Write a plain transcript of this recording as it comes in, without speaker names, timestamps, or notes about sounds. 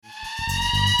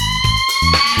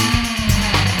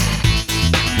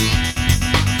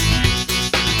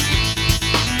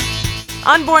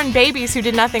unborn babies who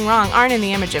did nothing wrong aren't in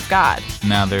the image of God.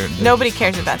 No, they're Nobody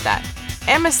cares about that.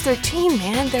 MS-13,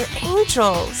 man, they're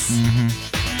angels.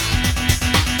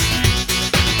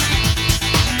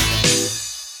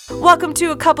 Welcome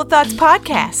to A Couple Thoughts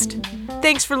Podcast.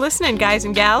 Thanks for listening, guys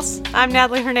and gals. I'm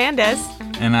Natalie Hernandez.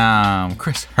 And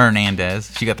Chris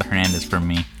Hernandez. She got the Hernandez from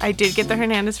me. I did get the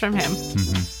Hernandez from him.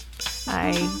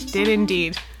 I did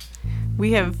indeed.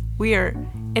 We are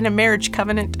in a marriage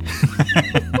covenant.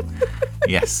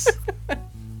 Yes.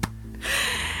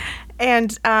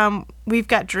 And we've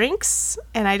got drinks,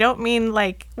 and I don't mean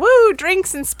like, woo,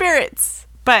 drinks and spirits,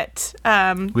 but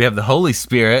We have the Holy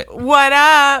Spirit. what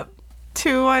up?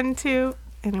 212.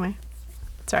 Anyway,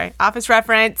 sorry. Office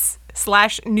reference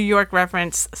 / New York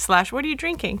reference / what are you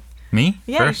drinking? Me?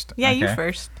 Yeah, First? Yeah, you Okay.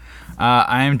 first.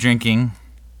 I am drinking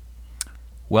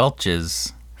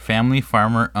Welch's Family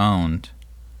Farmer Owned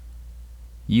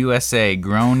USA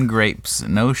grown grapes,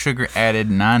 no sugar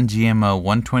added, non-GMO,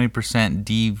 120%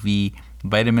 DV,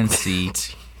 vitamin C,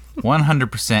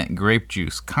 100% grape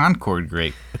juice, Concord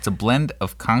grape. It's a blend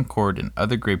of Concord and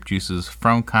other grape juices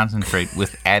from concentrate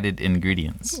with added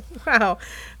ingredients. Wow,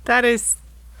 that is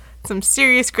some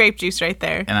serious grape juice right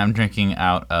there. And I'm drinking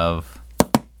out of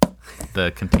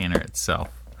the container itself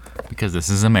because this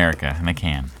is America and I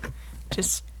can.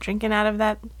 Just drinking out of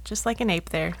that, just like an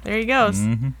ape there. There he goes.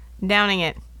 Downing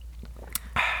it.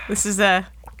 This is a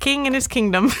king in his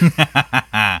kingdom.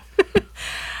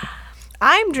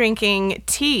 I'm drinking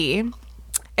tea.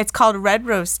 It's called Red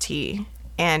Rose Tea,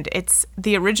 and it's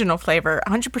the original flavor,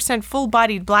 100%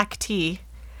 full-bodied black tea,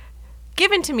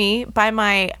 given to me by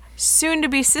my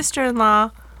soon-to-be sister-in-law.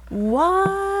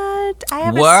 What? I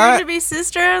have a soon-to-be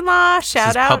sister-in-law. Shout This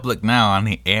is out. public now on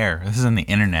the air. This is on the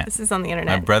internet. This is on the My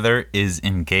internet. brother is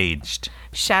engaged.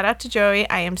 Shout out to Joey.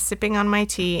 I am sipping on my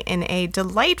tea in a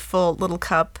delightful little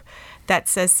cup that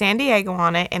says San Diego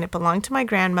on it, and it belonged to my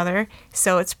grandmother,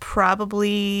 so it's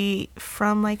probably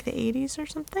from like the 80s or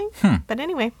something. But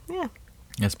anyway, yeah,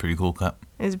 That's a pretty cool cup.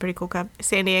 it is a pretty cool cup.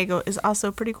 San Diego is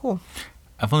also pretty cool.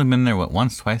 I've only been there,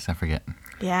 once, twice? I forget.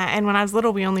 Yeah, and when I was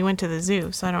little, we only went to the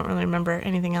zoo, so I don't really remember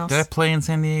anything else. Did I play in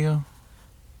San Diego?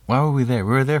 Why were we there?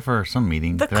 We were there for some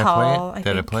meeting. The Did I Call, play I it?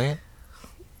 Did I think. play it?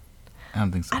 I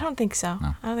don't think so. I don't think so.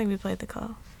 No. I don't think we played the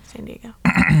Call, San Diego.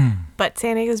 But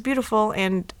San Diego's beautiful,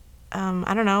 and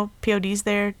I don't know, POD's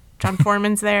there, John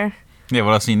Foreman's there. Yeah,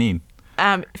 what else do you need?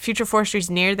 Future Forestry's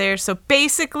near there. So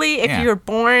basically, if Yeah. you're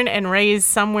born and raised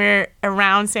somewhere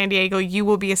around San Diego, you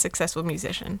will be a successful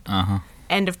musician.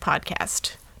 End of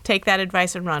podcast. Take that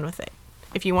advice and run with it.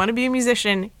 If you want to be a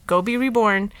musician, go be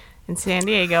reborn in San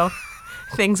Diego.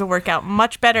 Things will work out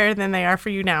much better than they are for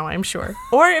you now, I'm sure.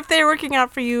 Or if they're working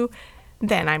out for you,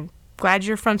 then I'm glad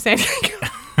you're from San Diego.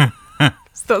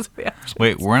 Those are the options.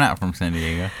 Wait, we're not from San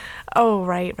Diego. Oh,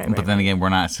 right. But then again, we're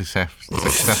not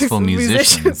successful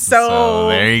musicians. So, So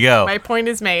there you go. My point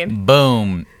is made.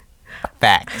 Boom.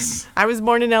 Facts. I was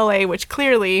born in LA, which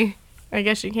clearly, I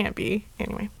guess you can't be.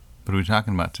 Anyway, What are we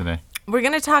talking about today? we're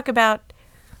going to talk about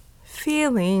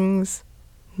feelings.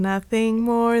 Nothing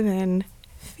more than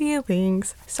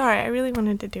feelings. Sorry, I really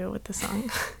wanted to do it with the song.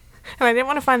 And I didn't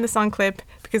want to find the song clip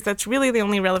because that's really the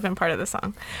only relevant part of the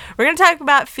song. We're going to talk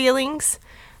about feelings,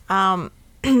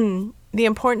 the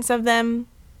importance of them,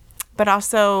 but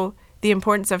also the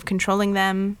importance of controlling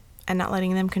them and not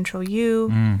letting them control you.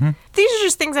 These are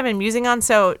just things I've been musing on.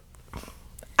 So,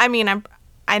 I mean,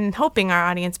 I'm hoping our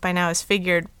audience by now has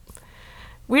figured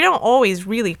we don't always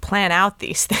really plan out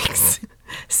these things.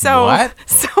 So, What?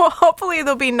 So hopefully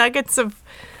there'll be nuggets of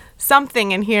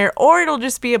something in here, or it'll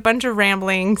just be a bunch of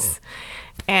ramblings,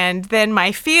 and then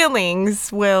my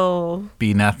feelings will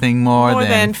Be nothing more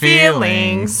than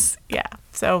feelings. Yeah.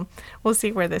 So we'll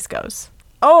see where this goes.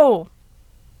 Oh,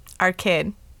 our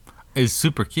kid. It's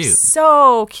super cute.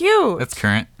 So cute. That's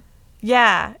current.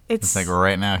 Yeah. It's like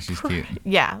right now she's cute.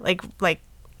 Yeah, like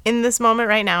in this moment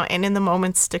right now and in the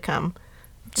moments to come.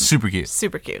 Super cute.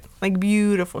 Super cute. Like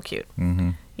beautiful cute.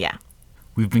 Yeah.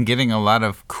 We've been getting a lot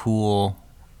of cool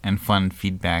and fun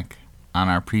feedback on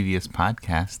our previous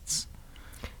podcasts.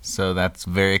 So that's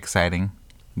very exciting.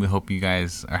 We hope you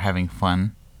guys are having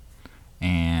fun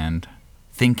and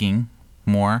thinking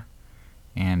more.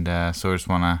 And so I just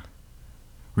want to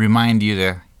remind you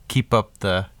to keep up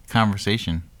the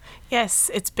conversation. Yes,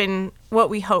 it's been what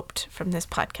we hoped from this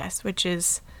podcast, which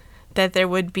is that there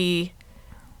would be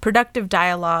productive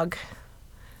dialogue,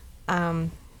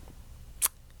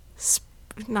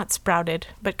 not sprouted,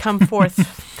 but come forth,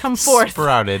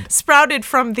 sprouted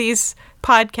from these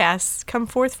podcasts, come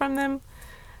forth from them.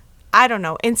 I don't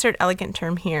know, insert elegant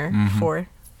term here for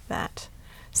that.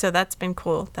 So that's been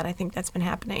cool. I think that's been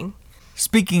happening.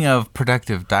 Speaking of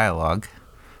productive dialogue,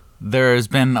 there's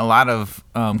been a lot of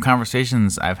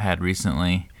conversations I've had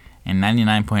recently, and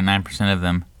 99.9% of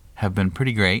them have been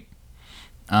pretty great.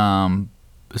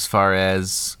 As far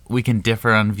as we can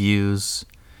differ on views,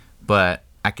 but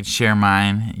I can share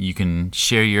mine, you can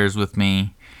share yours with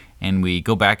me, and we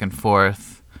go back and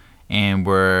forth, and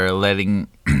we're letting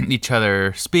each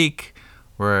other speak,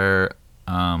 we're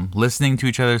listening to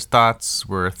each other's thoughts,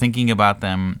 we're thinking about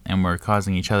them, and we're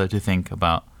causing each other to think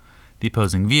about the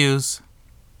opposing views.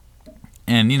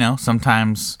 And,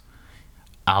 sometimes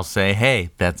I'll say,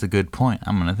 hey, that's a good point,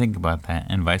 I'm going to think about that,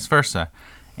 and vice versa.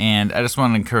 And I just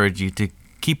want to encourage you to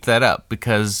keep that up,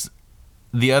 because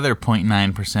the other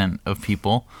 0.9% of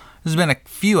people, there's been a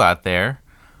few out there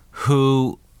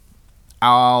who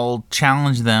I'll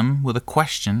challenge them with a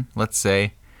question, let's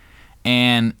say,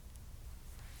 and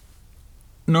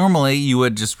normally you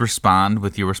would just respond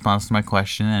with your response to my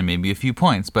question and maybe a few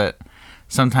points, but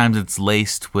sometimes it's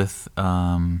laced with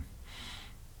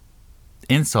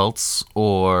insults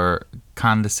or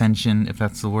condescension, if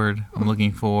that's the word I'm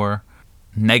looking for.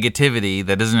 Negativity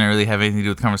that doesn't really have anything to do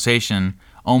with conversation,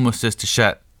 almost just to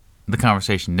shut the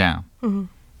conversation down. Mm-hmm.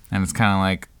 And it's kind of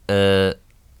like, it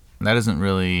doesn't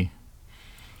really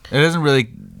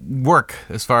work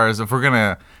as far as if we're going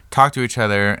to talk to each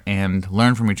other and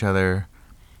learn from each other,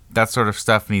 that sort of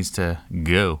stuff needs to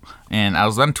go. And I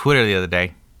was on Twitter the other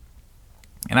day,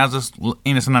 and I was just,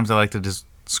 sometimes I like to just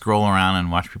scroll around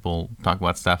and watch people talk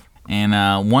about stuff.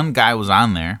 And one guy was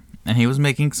on there, and he was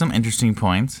making some interesting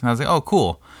points. And I was like, oh,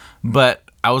 cool. But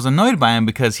I was annoyed by him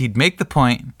because he'd make the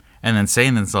point and then say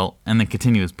an insult and then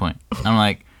continue his point. I'm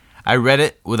like, I read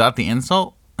it without the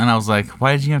insult, and I was like,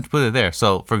 why did you have to put it there?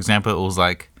 So, for example, it was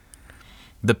like,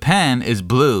 the pen is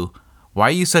blue. Why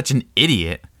are you such an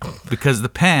idiot? Because the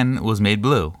pen was made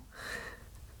blue.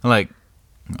 Like,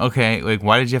 okay, like,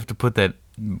 why did you have to put that,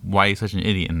 why are you such an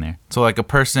idiot in there? So, like, a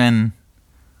person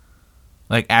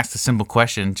like asked a simple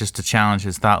question just to challenge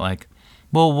his thought, like,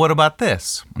 well, what about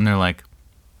this? And they're like,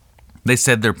 they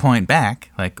said their point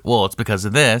back, like, well, it's because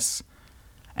of this,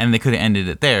 and they could have ended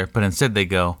it there, but instead they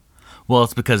go, well,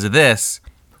 it's because of this.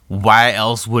 Why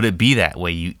else would it be that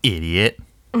way, you idiot?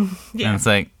 Yeah. And it's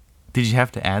like, did you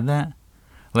have to add that?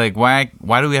 Like, why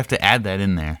do we have to add that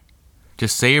in there?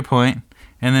 Just say your point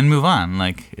and then move on.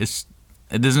 Like, it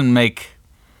doesn't make,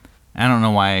 I don't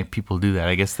know why people do that.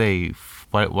 I guess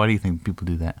why do you think people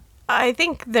do that? I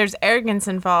think there's arrogance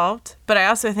involved, but I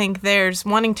also think there's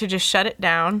wanting to just shut it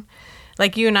down.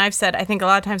 Like you and I've said, I think a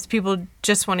lot of times people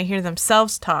just want to hear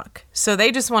themselves talk. So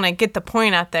they just want to get the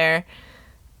point out there,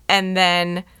 and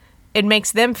then it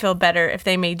makes them feel better if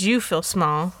they made you feel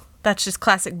small. That's just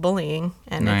classic bullying,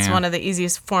 and it's one of the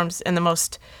easiest forms and the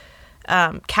most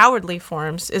cowardly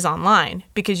forms is online,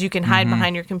 because you can hide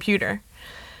behind your computer.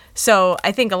 So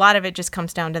I think a lot of it just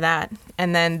comes down to that,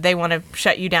 and then they want to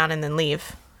shut you down and then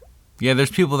leave. Yeah, there's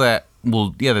people that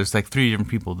there's like three different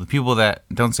people. The people that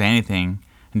don't say anything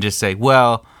and just say,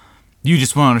 well, you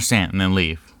just won't understand, and then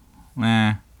leave.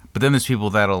 But then there's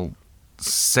people that'll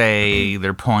say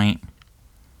their point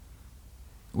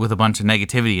with a bunch of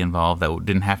negativity involved that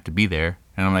didn't have to be there.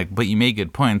 And I'm like, but you made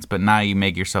good points, but now you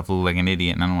make yourself look like an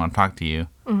idiot, and I don't want to talk to you.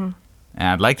 Mm-hmm. And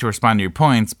I'd like to respond to your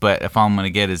points, but if all I'm going to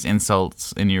get is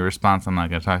insults in your response, I'm not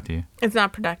going to talk to you. It's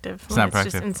not productive. It's not productive.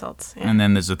 It's just insults. Yeah. And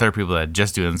then there's the third people that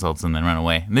just do insults and then run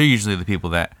away. And they're usually the people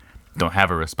that don't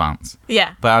have a response.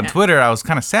 Yeah. But on Twitter, I was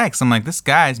kind of sad because I'm like, this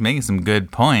guy's making some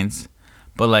good points,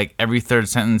 but like every third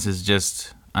sentence is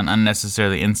just an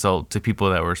unnecessarily insult to people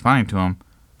that were responding to him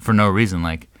for no reason.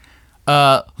 Like,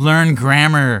 learn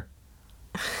grammar.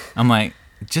 I'm like,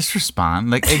 just respond.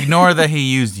 Like, ignore that he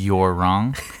used your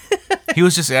wrong. He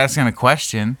was just asking a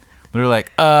question. We were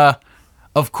like,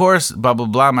 of course, blah, blah,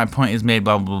 blah. My point is made,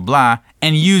 blah, blah, blah.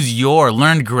 And use your,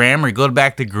 learn grammar. Go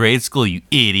back to grade school, you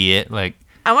idiot. Like,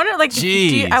 I wonder, like,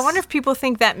 I wonder if people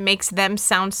think that makes them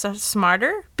sound so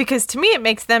smarter? Because to me, it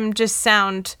makes them just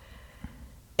sound,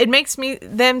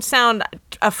 them sound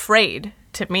afraid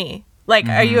to me. Like,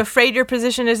 are you afraid your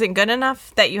position isn't good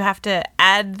enough that you have to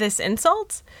add this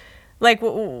insult? Like,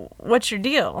 what's your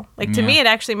deal? Like, to me, it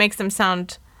actually makes them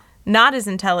sound not as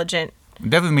intelligent. It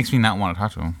definitely makes me not want to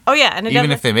talk to them. Oh, yeah. And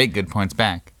even if they make good points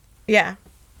back. Yeah.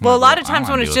 Well, a lot of times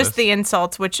when it's just the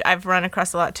insults, which I've run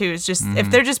across a lot too, is just if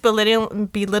they're just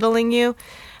belittling you,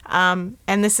 and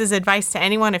this is advice to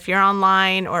anyone, if you're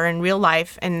online or in real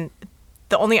life, and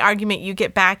the only argument you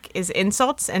get back is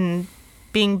insults and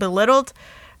being belittled,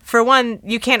 for one,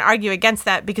 you can't argue against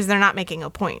that because they're not making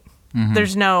a point. Mm-hmm.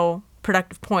 There's no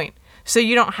productive point. So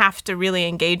you don't have to really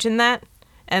engage in that.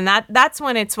 And that's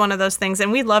when it's one of those things,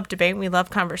 and we love debate, we love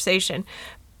conversation,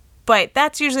 But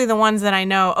that's usually the ones that I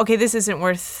know, okay, this isn't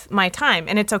worth my time.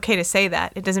 And it's okay to say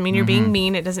that. It doesn't mean you're being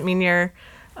mean. It doesn't mean you're,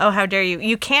 oh, how dare you.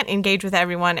 You can't engage with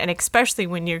everyone. And especially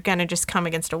when you're going to just come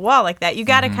against a wall like that, you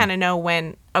got to kind of know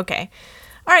when, okay,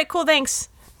 all right, cool, thanks.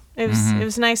 It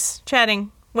was nice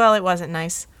chatting. Well, it wasn't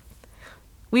nice.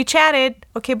 We chatted.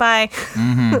 Okay, bye.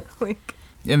 Like,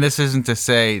 and this isn't to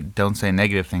say don't say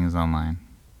negative things online.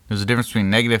 There's a difference between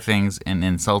negative things and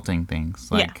insulting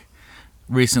things. Like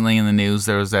recently in the news,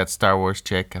 there was that Star Wars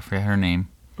chick, I forget her name,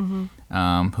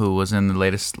 who was in the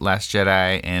latest Last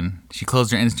Jedi, and she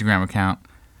closed her Instagram account.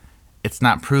 It's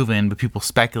not proven, but people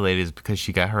speculate it's because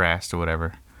she got harassed or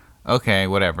whatever. Okay,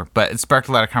 whatever. But it sparked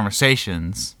a lot of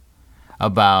conversations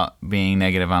about being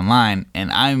negative online,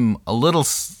 and I'm a little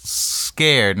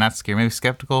scared, not scared, maybe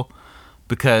skeptical,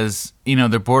 because, you know,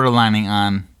 they're borderlining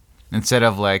on, instead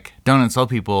of like, don't insult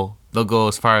people, they'll go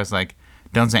as far as like,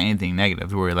 don't say anything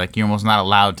negative, where like, you're almost not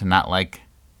allowed to not like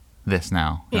this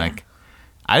now. Yeah. Like,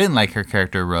 I didn't like her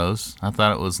character, Rose. I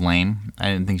thought it was lame. I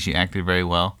didn't think she acted very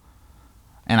well.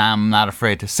 And I'm not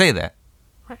afraid to say that.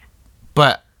 Right.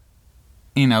 But,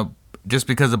 you know, just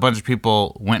because a bunch of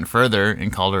people went further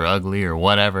and called her ugly or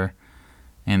whatever,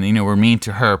 and, you know, were mean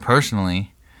to her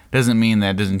personally, doesn't mean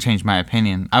that it doesn't change my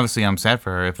opinion. Obviously, I'm sad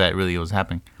for her if that really was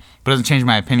happening. But it doesn't change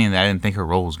my opinion that I didn't think her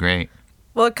role was great.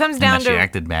 Well, it comes down and that she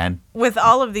acted bad. With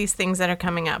all of these things that are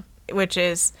coming up, which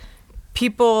is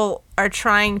people are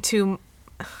trying to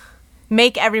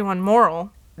make everyone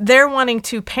moral. They're wanting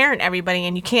to parent everybody,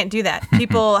 and you can't do that.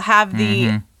 People have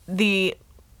the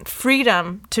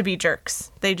freedom to be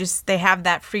jerks. They have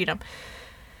that freedom.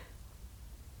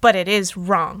 But it is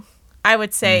wrong. I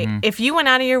would say if you went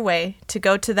out of your way to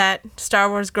go to that Star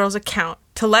Wars girl's account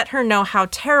to let her know how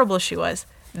terrible she was,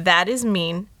 that is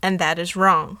mean and that is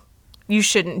wrong. You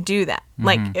shouldn't do that.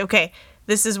 Like, okay,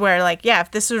 this is where, like, yeah,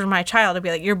 if this was my child, I'd be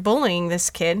like, you're bullying this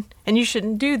kid and you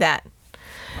shouldn't do that.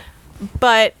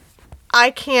 But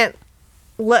I can't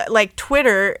like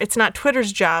Twitter, it's not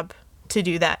Twitter's job to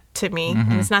do that to me,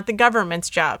 and it's not the government's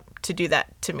job to do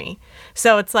that to me.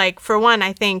 So it's like, for one,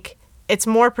 I think it's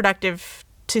more productive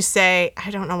to say,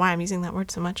 I don't know why I'm using that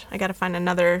word so much. I got to find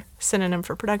another synonym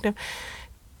for productive.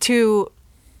 To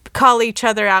call each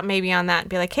other out maybe on that and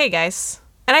be like, hey guys.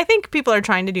 And I think people are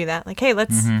trying to do that. Like, hey,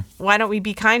 why don't we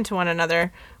be kind to one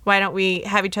another? Why don't we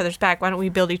have each other's back? Why don't we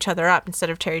build each other up instead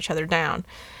of tear each other down?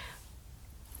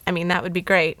 I mean, that would be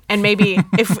great. And maybe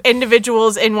if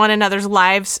individuals in one another's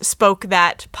lives spoke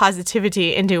that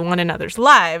positivity into one another's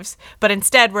lives, but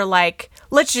instead we're like,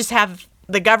 let's just have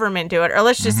the government do it, or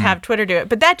let's just have Twitter do it.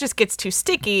 But that just gets too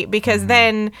sticky, because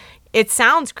then it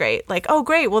sounds great. Like, oh,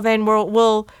 great. Well, then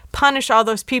we'll punish all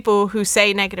those people who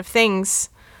say negative things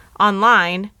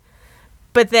online.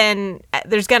 But then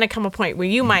there's going to come a point where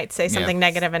you might say something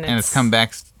negative, and it's coming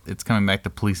back to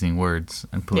policing words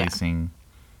and policing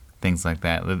things like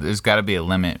that. There's got to be a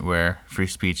limit where free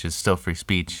speech is still free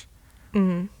speech.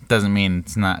 Doesn't mean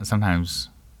it's not, sometimes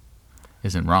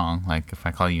isn't wrong. Like, if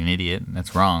I call you an idiot,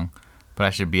 that's wrong. But I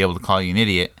should be able to call you an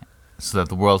idiot so that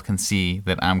the world can see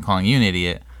that I'm calling you an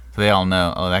idiot, so they all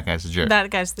know, oh, that guy's a jerk. That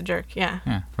guy's the jerk, yeah.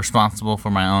 Yeah, responsible for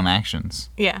my own actions.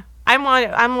 Yeah.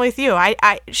 I'm with you.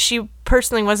 She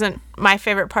personally wasn't my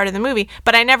favorite part of the movie,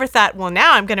 but I never thought, well,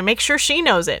 now I'm going to make sure she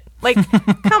knows it. Like,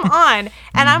 come on.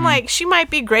 And I'm like, she might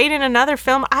be great in another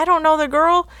film. I don't know the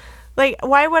girl. Like,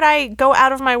 why would I go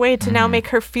out of my way to now make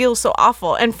her feel so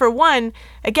awful? And for one,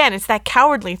 again, it's that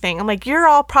cowardly thing. I'm like, you're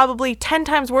all probably 10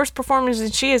 times worse performers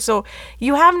than she is, so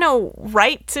you have no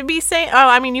right to be saying,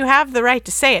 you have the right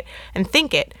to say it and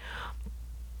think it.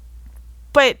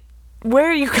 But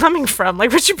where are you coming from?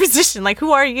 Like, what's your position? Like,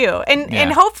 who are you?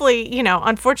 And hopefully,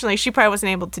 unfortunately, she probably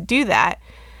wasn't able to do that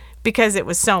because it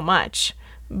was so much.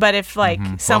 But if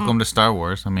welcome to Star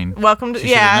Wars. I mean, welcome to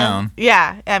she known.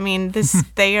 Yeah. I mean, this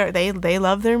they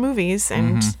love their movies,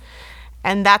 and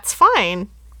that's fine.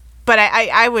 But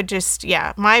I would just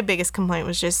my biggest complaint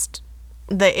was just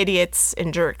the idiots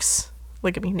and jerks.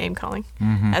 Look at me name calling,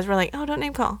 as we're like, oh, don't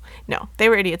name call. No, they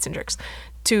were idiots and jerks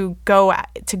to go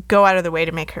out of the way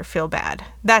to make her feel bad.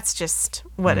 That's just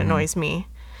what annoys me.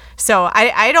 So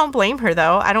I don't blame her,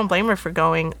 though. I don't blame her for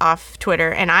going off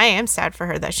Twitter, and I am sad for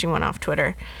her that she went off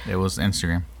Twitter. It was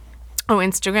Instagram. Oh,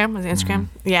 Instagram? Was it Instagram?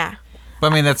 Yeah.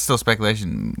 But, I mean, that's still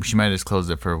speculation. She might have just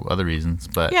closed it for other reasons.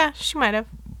 But yeah, she might have.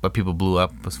 But people blew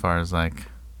up as far as, like,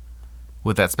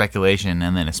 with that speculation,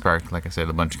 and then it sparked, like I said,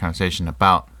 a bunch of conversation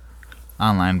about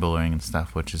online bullying and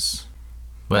stuff, which is...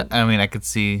 But, I mean, I could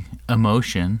see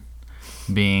emotion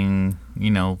being,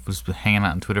 was hanging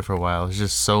out on Twitter for a while. There's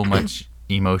just so much...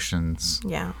 emotions.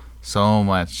 Yeah. So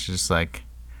much. Just like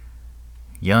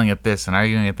yelling at this and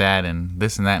arguing at that and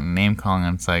this and that and name calling.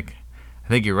 And it's like, I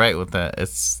think you're right with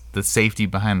it's the safety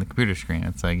behind the computer screen.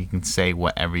 It's like you can say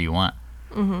whatever you want.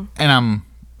 Mm-hmm. And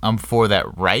I'm for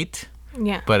that right.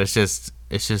 Yeah. But it's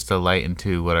just a light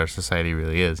into what our society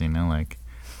really is, you know? Like,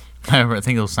 I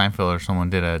think it was Seinfeld or someone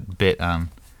did a bit on,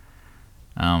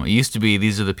 it used to be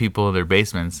these are the people in their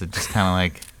basements that just kind of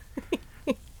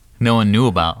like no one knew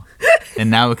about.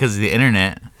 And now because of the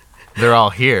internet, they're all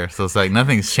here. So it's like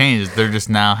nothing's changed. They just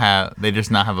now have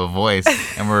a voice,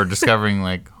 and we're discovering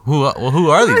like who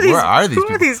are these? Where are these people?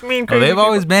 Who are these mean crazy they've people?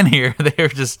 always been here. They're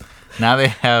just now they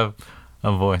have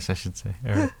a voice, I should say.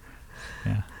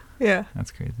 Yeah.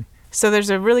 That's crazy. So there's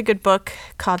a really good book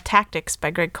called Tactics by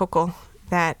Greg Koukl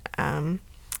that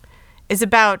is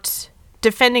about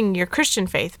defending your Christian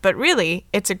faith, but really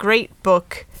it's a great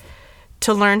book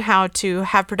to learn how to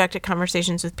have productive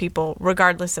conversations with people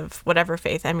regardless of whatever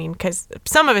faith. I mean, because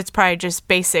some of it's probably just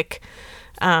basic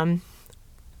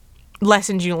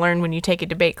lessons you learn when you take a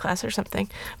debate class or something.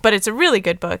 But it's a really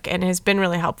good book and has been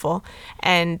really helpful.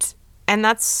 And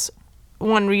that's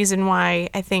one reason why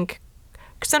I think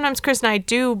sometimes Chris and I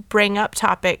do bring up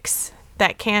topics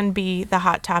that can be the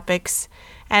hot topics.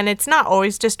 And it's not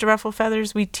always just to ruffle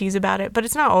feathers. We tease about it, but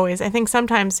it's not always. I think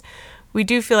sometimes we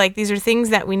do feel like these are things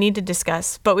that we need to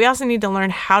discuss, but we also need to learn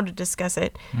how to discuss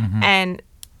it. Mm-hmm.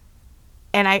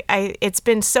 And I it's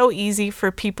been so easy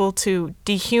for people to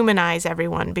dehumanize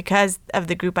everyone because of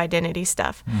the group identity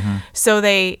stuff. Mm-hmm. So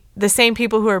the same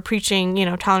people who are preaching,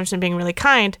 tolerance and being really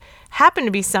kind happen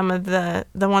to be some of the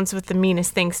ones with the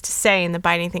meanest things to say and the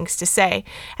biting things to say.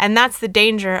 And that's the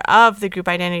danger of the group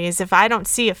identity is if I don't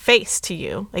see a face to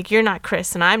you, like you're not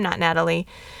Chris and I'm not Natalie,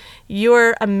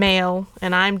 you're a male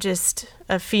and I'm just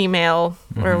a female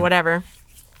or whatever.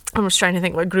 I'm just trying to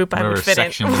think what group I would fit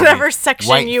in. Whatever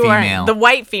section you are in. The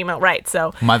white female, right.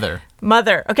 So Mother.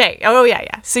 Okay. Oh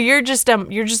yeah. So you're just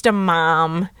a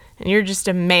mom and you're just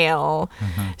a male.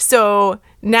 Mm-hmm. So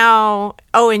now,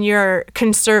 and you're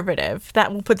conservative.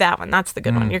 We'll put that one. That's the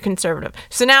good one. You're conservative.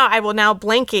 So now I will now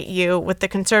blanket you with the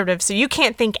conservative. So you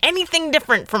can't think anything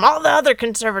different from all the other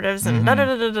conservatives and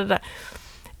da-da-da-da-da-da.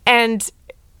 And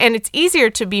it's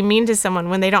easier to be mean to someone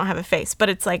when they don't have a face. But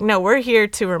it's like, no, we're here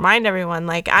to remind everyone,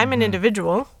 like, I'm an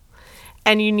individual,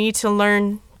 and you need to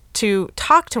learn to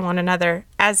talk to one another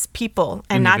as people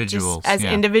and not just as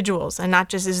individuals and not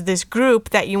just as this group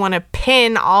that you want to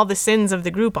pin all the sins of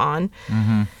the group on.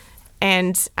 Mm-hmm.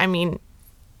 And, I mean,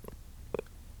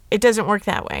 it doesn't work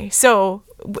that way. So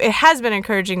it has been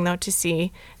encouraging, though, to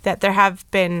see that there have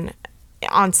been,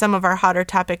 on some of our hotter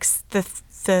topics,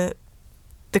 the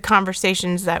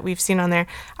conversations that we've seen on there,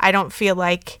 I don't feel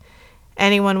like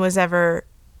anyone was ever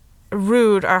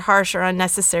rude or harsh or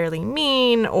unnecessarily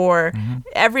mean, or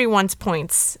everyone's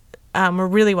points were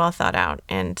really well thought out.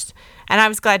 And I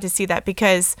was glad to see that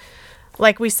because,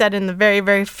 like we said in the very,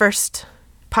 very first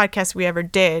podcast we ever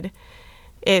did,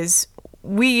 is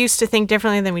we used to think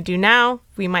differently than we do now.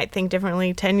 We might think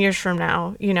differently 10 years from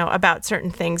now, about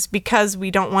certain things because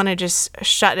we don't want to just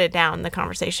shut it down, the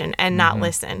conversation, and not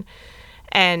listen.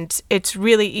 And it's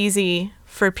really easy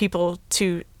for people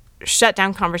to shut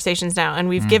down conversations now. And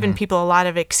we've given people a lot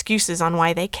of excuses on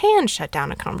why they can shut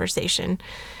down a conversation.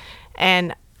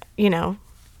 And,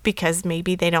 because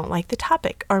maybe they don't like the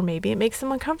topic, or maybe it makes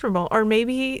them uncomfortable, or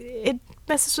maybe it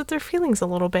messes with their feelings a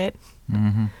little bit.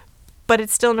 Mm-hmm. But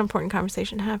it's still an important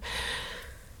conversation to have.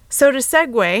 So to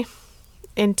segue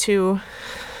into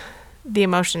the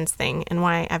emotions thing and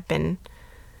why I've been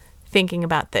thinking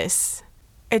about this,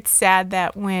 it's sad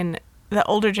that when the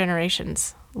older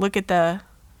generations look at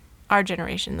our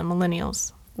generation, the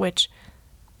millennials, which,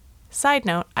 side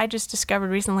note, I just discovered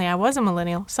recently I was a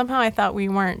millennial. Somehow I thought we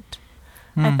weren't.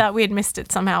 I thought we had missed it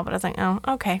somehow, but I was like, oh,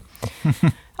 okay.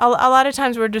 A lot of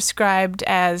times we're described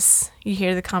as, you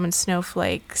hear the common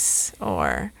snowflakes,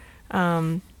 or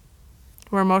we're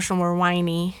emotional, we're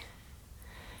whiny.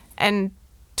 And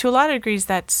to a lot of degrees,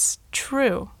 that's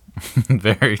true.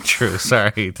 Very true.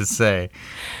 Sorry to say.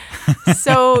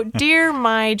 So, dear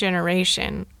my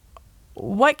generation,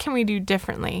 what can we do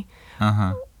differently?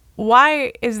 Uh-huh.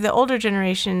 Why is the older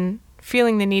generation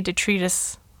feeling the need to treat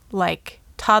us like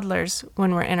toddlers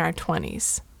when we're in our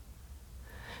 20s?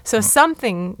 So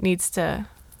something needs to...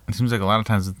 It seems like a lot of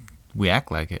times we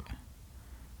act like it.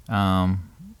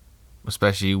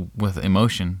 Especially with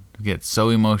emotion. We get so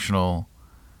emotional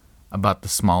about the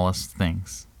smallest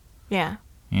things. Yeah.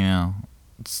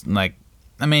 It's like,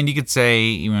 I mean, you could say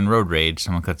even road rage,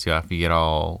 someone cuts you off, you get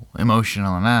all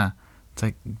emotional and it's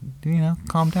like,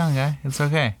 calm down, guy. It's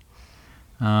okay.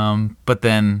 But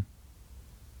then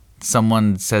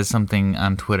someone says something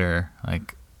on Twitter,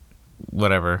 like,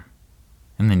 whatever,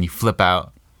 and then you flip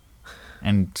out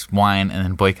and whine and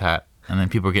then boycott, and then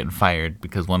people are getting fired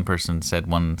because one person said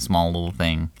one small little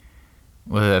thing.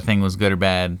 Whether that thing was good or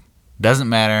bad, doesn't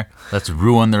matter. Let's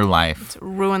ruin their life. Let's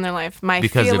ruin their life. My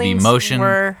because feelings of emotion,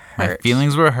 were hurt. My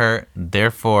feelings were hurt.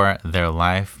 Therefore, their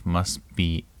life must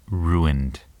be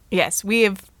ruined. Yes, we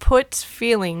have put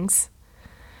feelings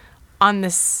on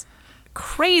this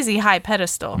crazy high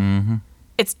pedestal. Mm-hmm.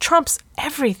 It trumps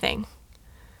everything.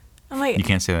 I'm like, you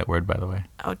can't say that word, by the way.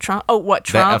 Oh, Trump. Oh, what,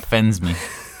 Trump? That offends me.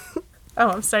 Oh,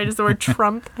 I'm sorry. Does the word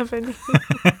Trump offend you?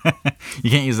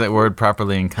 You can't use that word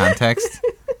properly in context.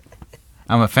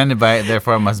 I'm offended by it,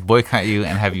 therefore I must boycott you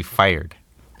and have you fired.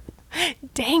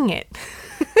 Dang it.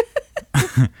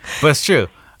 But it's true.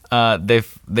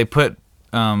 They put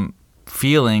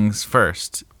feelings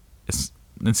first.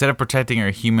 Instead of protecting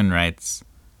our human rights,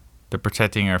 they're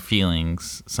protecting our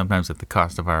feelings, sometimes at the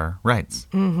cost of our rights,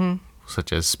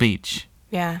 such as speech.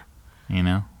 Yeah. You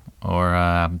know,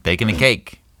 or baking a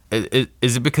cake.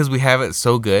 Is it because we have it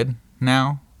so good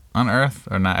now on Earth,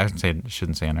 or not? I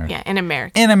shouldn't say on Earth. Yeah, in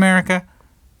America. In America,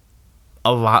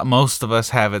 most of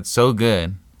us have it so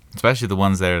good, especially the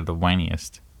ones that are the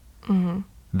whiniest,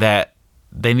 that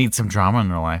they need some drama in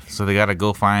their life, so they got to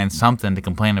go find something to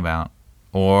complain about,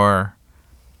 or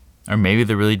maybe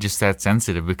they're really just that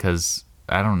sensitive because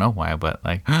I don't know why, but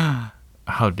like,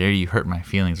 how dare you hurt my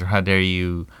feelings, or how dare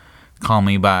you call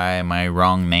me by my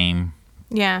wrong name.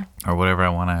 Yeah. Or whatever I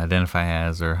want to identify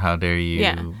as, or how dare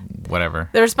you, whatever.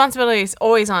 The responsibility is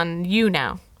always on you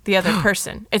now, the other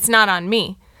person. It's not on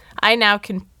me. I now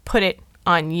can put it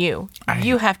on you.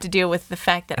 You have to deal with the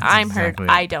fact that I'm exactly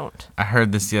hurt. it. I don't. I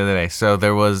heard this the other day. So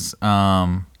there was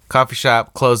coffee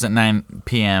shop closed at 9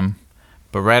 p.m.,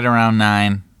 but right around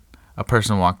 9, a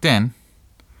person walked in,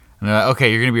 and they're like, okay,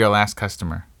 you're going to be our last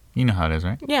customer. You know how it is,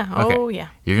 right? Yeah. Okay. Oh, yeah.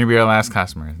 You're going to be our last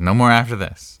customer. No more after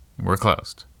this. We're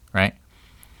closed, right?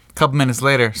 A couple minutes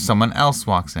later, someone else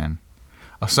walks in.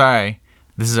 Oh, sorry.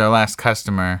 This is our last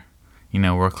customer. You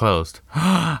know, we're closed.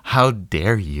 How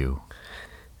dare you?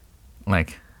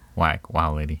 Like,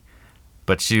 wow, lady.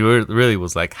 But she really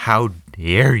was like, how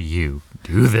dare you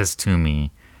do this to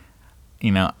me?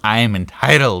 You know, I am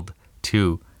entitled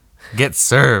to get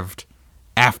served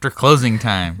after closing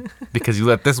time because you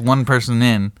let this one person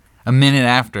in a minute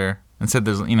after and said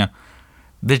there's, you know,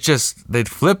 they'd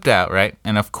flipped out, right?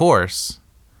 And of course,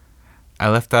 I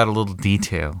left out a little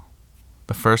detail.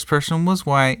 The first person was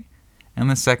white and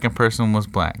the second person was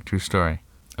black. True story.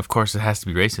 Of course, it has to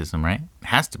be racism, right? It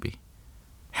has to be.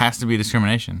 Has to be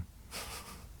discrimination.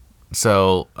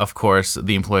 So, of course,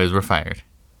 the employees were fired.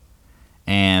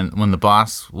 And when the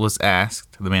boss was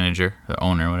asked, the manager, the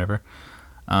owner, whatever,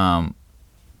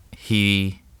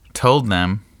 he told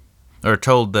them, or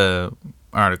told the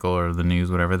article or the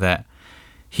news, whatever, that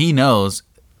he knows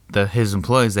that his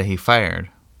employees that he fired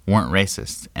weren't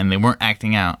racist and they weren't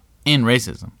acting out in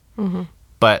racism. Mm-hmm.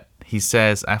 But he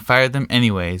says, I fired them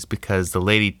anyways because the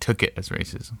lady took it as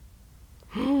racism.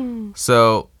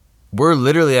 So we're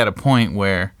literally at a point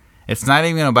where it's not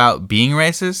even about being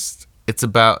racist. It's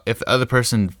about if the other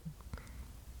person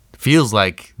feels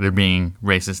like they're being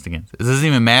racist against. It doesn't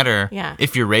even matter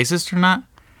if you're racist or not,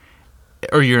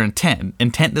 or your intent.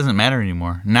 Intent doesn't matter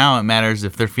anymore. Now it matters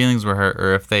if their feelings were hurt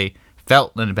or if they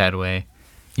felt in a bad way.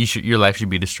 Your life should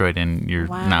be destroyed and you're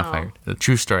not fired. The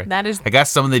true story. I got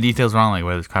some of the details wrong, like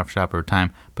whether it's coffee shop or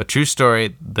time, but true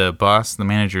story. The boss, the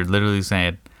manager, literally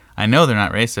said, "I know they're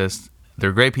not racist.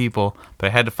 They're great people, but I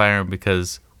had to fire them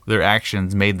because their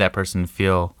actions made that person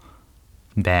feel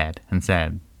bad and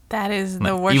sad." That is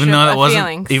the worship of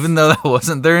feelings. Even though that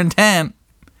wasn't their intent,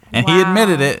 and he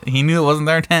admitted it, he knew it wasn't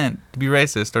their intent to be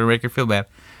racist or to make her feel bad,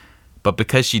 but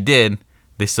because she did,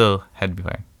 they still had to be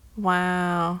fired.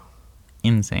 Wow.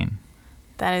 Insane.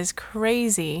 That is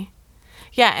crazy.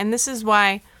 Yeah, and this is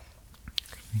why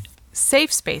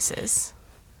safe spaces.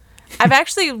 I've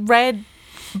actually read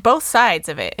both sides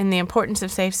of it and the importance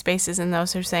of safe spaces and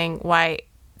those who are saying why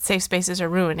safe spaces are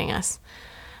ruining us.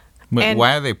 But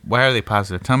why are they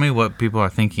positive? Tell me what people are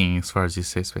thinking as far as these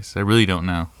safe spaces. I really don't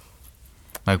know.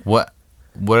 Like what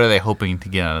are they hoping to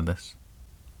get out of this?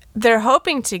 They're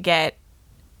hoping to get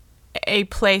a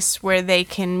place where they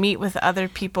can meet with other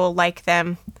people like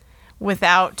them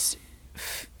without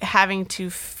having to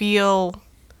feel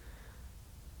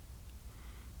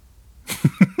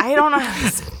I don't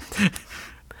know.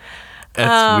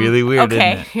 That's really weird.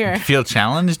 Okay, isn't it? here. Feel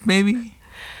challenged, maybe?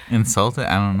 Insulted?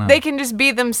 I don't know. They can just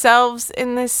be themselves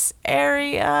in this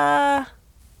area.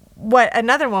 What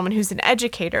another woman who's an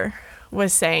educator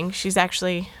was saying, she's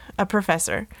actually a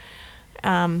professor.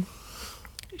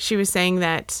 She was saying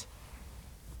that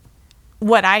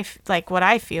what I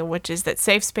feel, which is that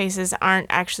safe spaces aren't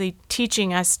actually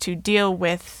teaching us to deal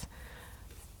with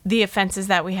the offenses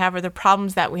that we have or the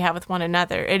problems that we have with one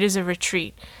another. It is a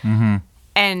retreat. Mm-hmm.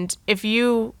 And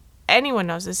anyone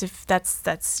knows this, if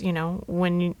that's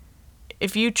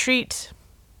if you treat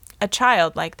a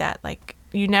child like that, like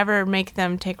you never make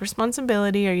them take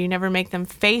responsibility, or you never make them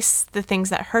face the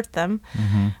things that hurt them.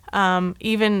 Mm-hmm.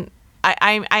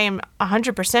 I am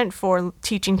 100% for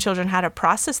teaching children how to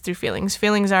process through feelings.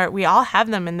 Feelings we all have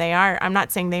them, and I'm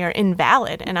not saying they are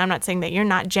invalid, and I'm not saying that you're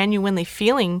not genuinely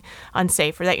feeling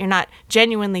unsafe or that you're not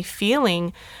genuinely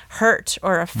feeling hurt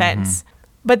or offense. Mm-hmm.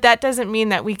 But that doesn't mean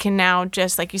that we can now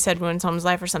just, like you said, ruin someone's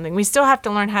life or something. We still have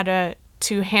to learn how to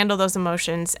handle those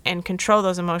emotions and control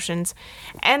those emotions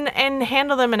and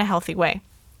handle them in a healthy way.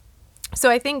 So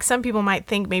I think some people might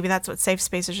think maybe that's what safe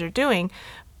spaces are doing,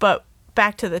 but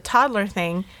back to the toddler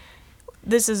thing,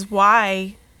 this is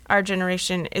why our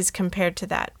generation is compared to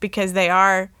that, because they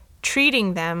are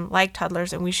treating them like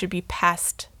toddlers, and we should be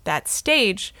past that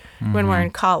stage when we're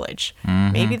in college.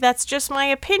 Maybe that's just my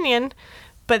opinion,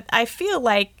 but I feel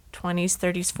like 20s,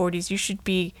 30s, 40s, you should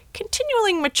be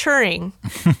continually maturing.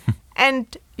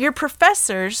 And your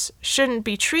professors shouldn't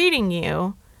be treating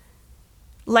you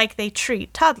like they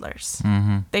treat toddlers.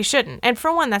 They shouldn't. And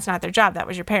for one, that's not their job. That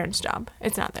was your parents' job.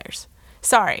 It's not theirs.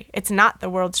 Sorry, it's not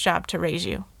the world's job to raise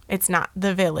you. It's not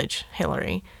the village,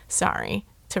 Hillary. Sorry,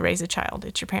 to raise a child.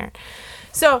 It's your parent.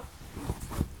 So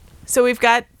we've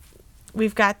got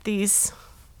these,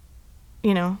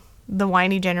 the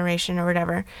whiny generation or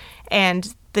whatever,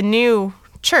 and the new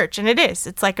church, and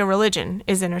it's like a religion,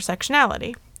 is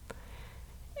intersectionality.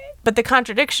 But the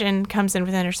contradiction comes in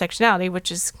with intersectionality,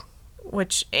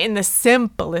 which in the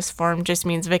simplest form just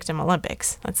means victim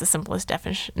Olympics. That's the simplest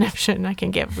definition I can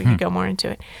give. We could go more into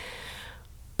it.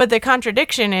 But the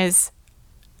contradiction is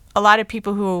a lot of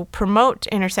people who promote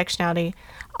intersectionality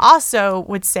also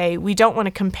would say we don't want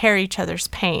to compare each other's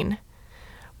pain,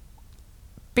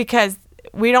 because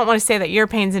we don't want to say that your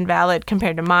pain's invalid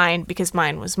compared to mine because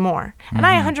mine was more. And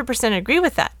I 100% agree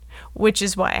with that, which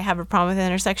is why I have a problem with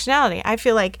intersectionality. I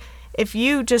feel like if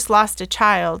you just lost a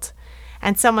child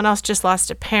and someone else just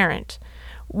lost a parent,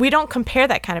 we don't compare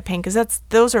that kind of pain, because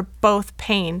those are both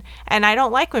pain. And I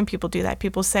don't like when people do that.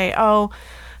 People say, oh,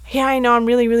 yeah, I know I'm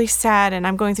really, really sad and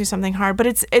I'm going through something hard, but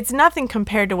it's nothing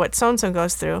compared to what so-and-so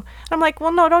goes through. And I'm like,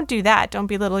 well, no, don't do that. Don't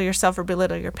belittle yourself or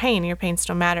belittle your pain. Your pain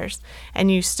still matters,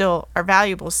 and you still are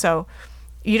valuable. So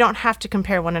you don't have to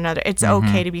compare one another. It's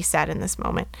okay to be sad in this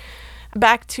moment.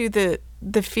 Back to the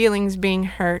feelings being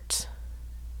hurt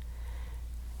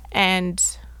and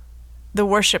the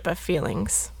worship of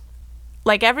feelings.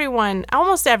 Like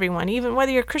almost everyone, even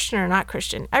whether you're Christian or not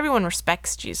Christian, everyone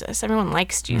respects Jesus. Everyone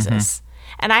likes Jesus.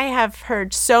 And I have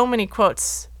heard so many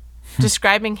quotes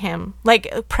describing him,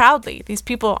 like proudly. These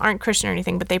people aren't Christian or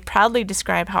anything, but they proudly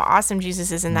describe how awesome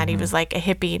Jesus is, and that he was like a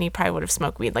hippie and he probably would have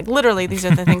smoked weed. Like literally, these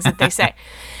are the things that they say.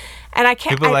 And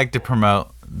People like to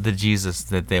promote the Jesus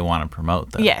that they want to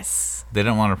promote, though. Yes. They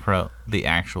don't want to promote the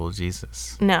actual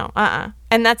Jesus. No,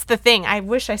 And that's the thing. I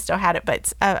wish I still had it,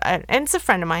 but and it's a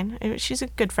friend of mine. She's a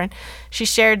good friend. She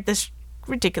shared this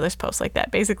ridiculous post like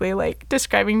that, basically like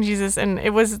describing Jesus, and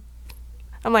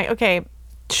I'm like, okay,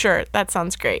 sure, that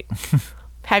sounds great.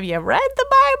 Have you read the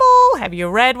Bible? Have you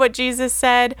read what Jesus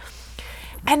said?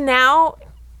 And now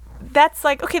that's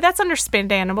like, okay, that's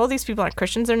understandable. These people aren't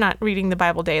Christians. They're not reading the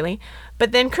Bible daily.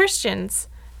 But then Christians,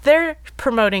 they're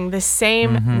promoting the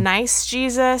same nice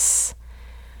Jesus.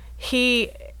 He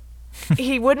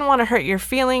wouldn't want to hurt your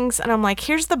feelings. And I'm like,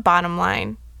 here's the bottom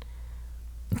line.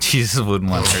 Jesus wouldn't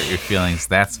want to hurt your feelings.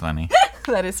 That's funny.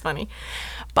 That is funny.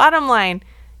 Bottom line,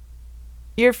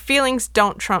 your feelings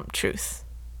don't trump truth.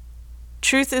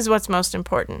 Truth is what's most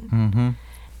important.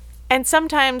 And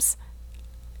sometimes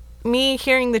me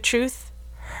hearing the truth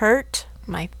hurt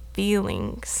my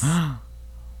feelings.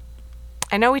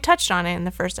 I know we touched on it in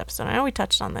the first episode. I know we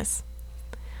touched on this.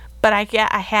 But I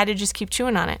had to just keep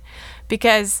chewing on it,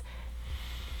 because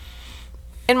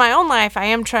in my own life,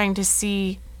 I'm trying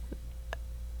to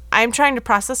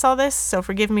process all this, so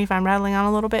forgive me if I'm rattling on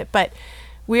a little bit, but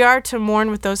we are to mourn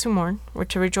with those who mourn. We're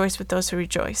to rejoice with those who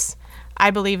rejoice.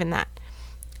 I believe in that.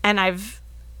 And I've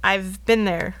been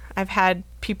there. I've had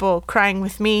people crying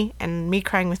with me and me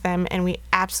crying with them, and we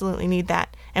absolutely need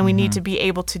that. And we need to be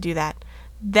able to do that.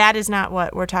 That is not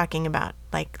what we're talking about.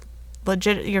 Like,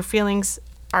 legit, your feelings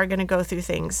are going to go through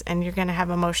things, and you're going to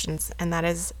have emotions, and that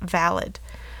is valid.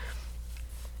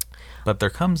 But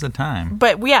there comes a time.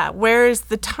 But yeah, where is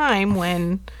the time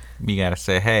when you got to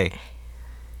say, hey,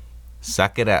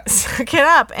 suck it up. Suck it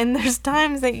up. And there's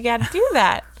times that you got to do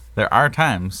that. There are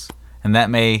times, and that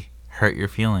may hurt your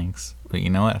feelings. But you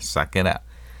know what? Suck it up.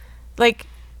 Like,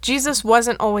 Jesus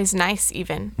wasn't always nice,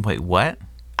 even. Wait, what?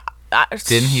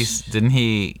 Didn't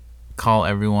he call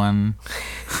everyone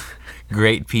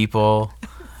great people?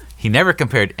 He never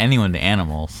compared anyone to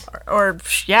animals. Or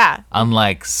yeah.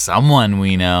 Unlike someone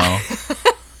we know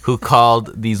who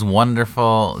called these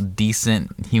wonderful,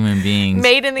 decent human beings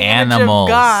made in the animals.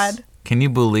 image of God. Can you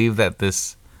believe that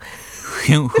this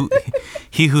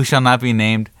he who shall not be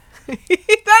named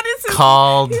that is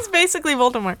called... He's basically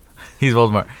Voldemort. He's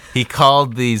Voldemort. He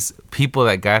called these people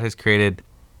that God has created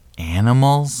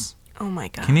animals? Oh my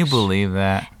gosh. Can you believe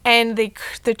that? And the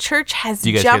church has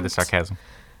you guys hear the sarcasm?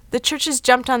 The church has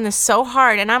jumped on this so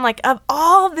hard. And I'm like, of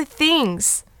all the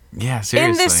things seriously,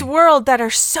 in this world that are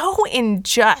so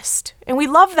unjust, and we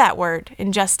love that word,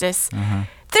 injustice,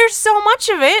 there's so much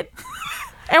of it.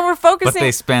 And we're focusing... But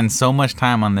they spend so much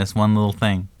time on this one little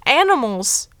thing.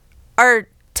 Animals are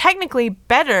technically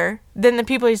better than the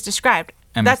people he's described.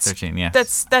 MS-13,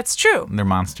 yes. That's true. They're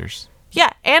monsters.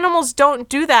 Yeah, animals don't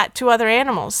do that to other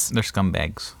animals. They're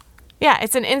scumbags. Yeah,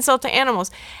 it's an insult to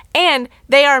animals. And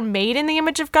they are made in the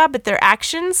image of God, but their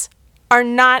actions are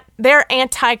not, they're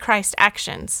anti-Christ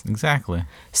actions. Exactly.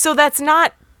 So that's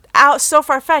not out so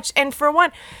far-fetched. And for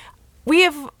one, we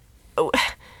have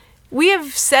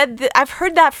said that, I've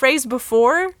heard that phrase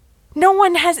before. No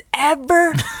one has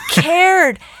ever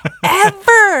cared.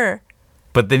 Ever.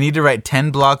 But they need to write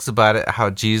 10 blogs about it, how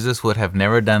Jesus would have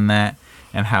never done that,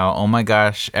 and how, oh my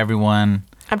gosh, everyone...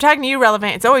 I'm talking to you,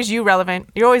 Relevant. It's always you, Relevant.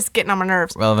 You're always getting on my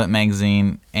nerves. Relevant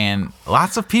magazine. And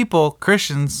lots of people,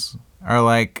 Christians, are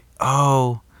like,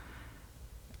 I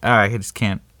just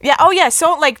can't. Yeah. Oh, yeah.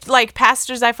 So, like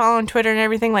pastors I follow on Twitter and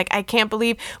everything, like, I can't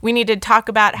believe we need to talk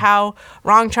about how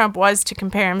wrong Trump was to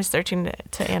compare MS-13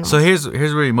 to animals. So here's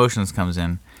where emotions comes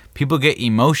in. People get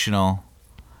emotional,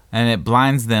 and it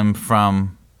blinds them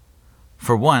from,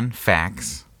 for one,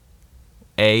 facts.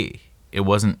 It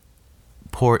wasn't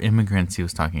poor immigrants he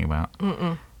was talking about.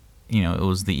 Mm-mm. You know, it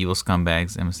was the evil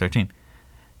scumbags, MS-13.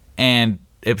 And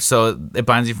so it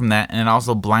blinds you from that, and it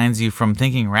also blinds you from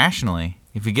thinking rationally.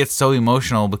 If you get so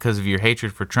emotional because of your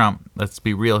hatred for Trump, let's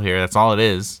be real here, that's all it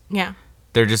is. Yeah.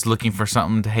 They're just looking for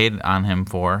something to hate on him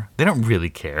for. They don't really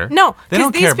care. No. They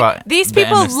don't care about these the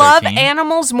people MS-13. love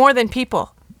animals more than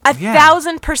people.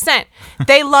 1,000%.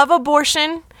 They love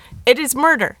abortion. It is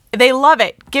murder. They love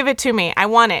it. Give it to me. I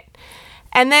want it.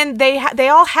 And then they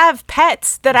all have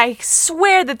pets that I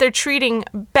swear that they're treating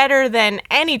better than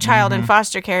any child in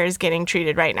foster care is getting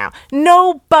treated right now.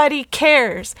 Nobody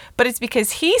cares. But it's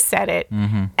because he said it.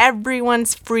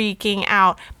 Everyone's freaking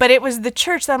out. But it was the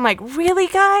church that I'm like, really,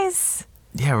 guys?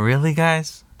 Yeah, really,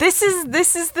 guys? This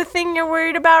is the thing you're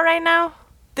worried about right now?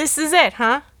 This is it,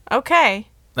 huh? Okay.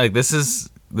 Like, this is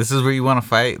where you want to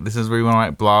fight? This is where you want to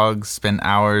write blogs, spend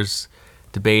hours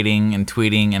debating and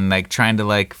tweeting and like trying to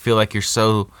like feel like you're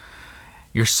so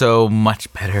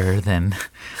much better than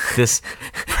this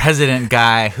president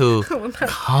guy who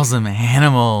calls them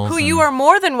animals. Who you are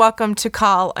more than welcome to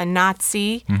call a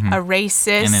Nazi, a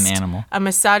racist, and an animal, a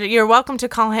misogynist. You're welcome to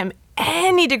call him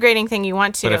any degrading thing you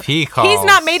want to. But if he's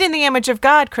not made in the image of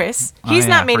God, Chris. He's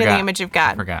not made in the image of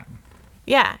God. I forgot.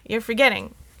 Yeah, you're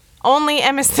forgetting. Only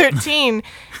MS-13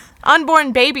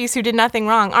 unborn babies who did nothing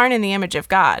wrong aren't in the image of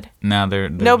God. No, they're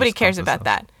nobody cares about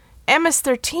that.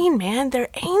 MS-13, man, they're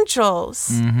angels.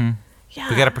 Mm-hmm. Yeah,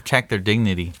 we gotta protect their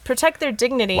dignity. Protect their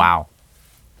dignity. Wow.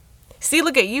 See,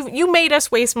 look at you. You made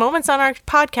us waste moments on our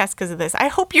podcast because of this. I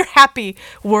hope you're happy,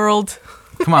 world.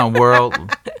 Come on, world.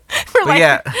 we're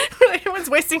like, everyone's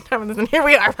wasting time on this, and here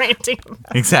we are ranting.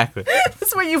 Exactly.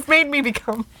 That's what you've made me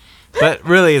become. But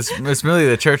really, it's really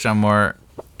the church I'm more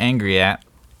angry at.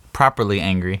 Properly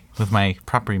angry with my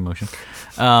proper emotion,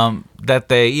 that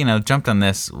they, jumped on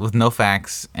this with no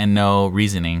facts and no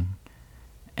reasoning,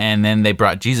 and then they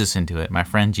brought Jesus into it. My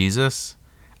friend Jesus.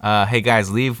 Hey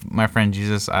guys, leave my friend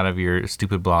Jesus out of your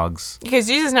stupid blogs. Because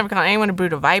Jesus never called anyone a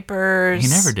brood of vipers. He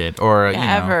never did. Or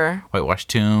ever. Whitewashed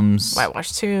tombs.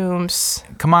 Whitewashed tombs.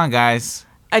 Come on, guys.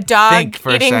 A dog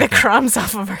eating the crumbs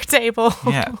off of our table.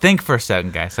 Yeah, think for a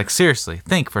second, guys. Like seriously,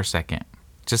 think for a second.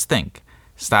 Just think.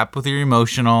 Stop with your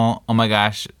emotional, oh my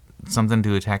gosh, something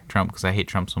to attack Trump because I hate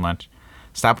Trump so much.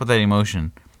 Stop with that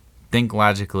emotion. Think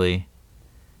logically.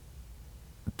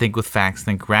 Think with facts.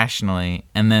 Think rationally.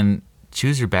 And then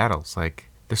choose your battles. Like,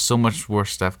 there's so much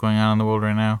worse stuff going on in the world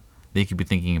right now that you could be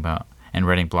thinking about and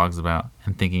writing blogs about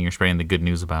and thinking you're spreading the good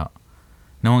news about.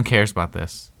 No one cares about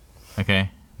this.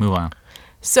 Okay? Move on.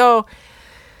 So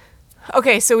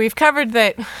we've covered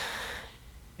that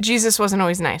Jesus wasn't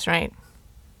always nice, right?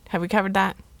 Have we covered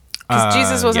that? Because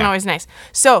Jesus wasn't always nice.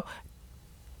 So,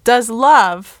 does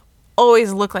love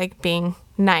always look like being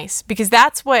nice, because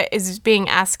that's what is being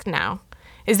asked now,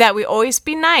 is that we always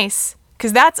be nice,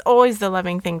 because that's always the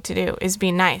loving thing to do, is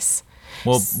be nice.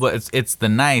 Well, but it's the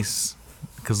nice,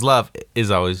 because love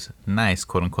is always nice,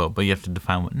 quote unquote, but you have to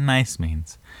define what nice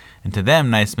means. And to them,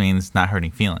 nice means not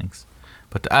hurting feelings.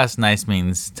 But to us, nice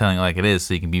means telling it like it is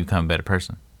so you can become a better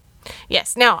person.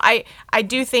 Yes. Now, I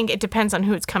do think it depends on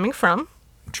who it's coming from.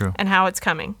 True. And how it's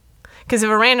coming. Because if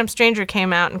a random stranger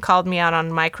came out and called me out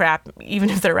on my crap, even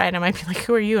if they're right, I might be like,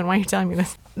 who are you and why are you telling me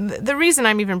this? The reason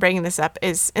I'm even bringing this up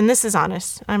is, and this is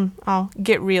honest, I'll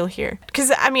get real here.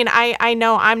 Because, I mean, I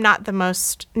know I'm not the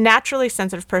most naturally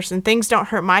sensitive person. Things don't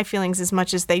hurt my feelings as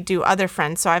much as they do other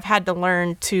friends. So I've had to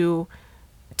learn to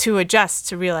adjust,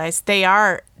 to realize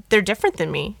they're different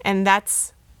than me. And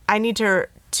I need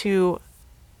to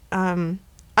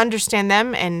understand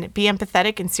them and be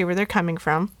empathetic and see where they're coming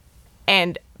from.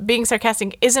 And being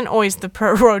sarcastic isn't always the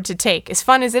road to take. As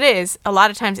fun as it is, a lot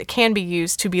of times it can be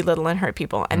used to belittle and hurt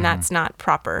people, and that's not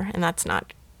proper, and that's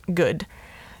not good.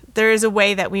 There is a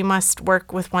way that we must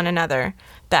work with one another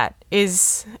that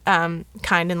is kind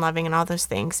and loving and all those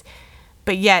things.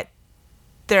 But yet,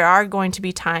 there are going to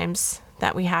be times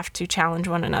that we have to challenge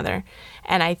one another.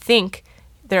 And I think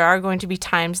there are going to be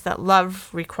times that love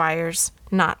requires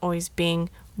not always being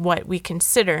what we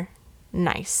consider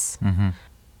nice. Mm-hmm.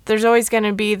 There's always going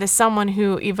to be the someone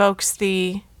who evokes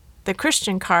the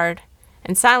Christian card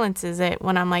and silences it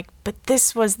when I'm like, but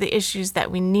this was the issues that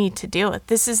we need to deal with.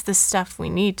 This is the stuff we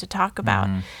need to talk about.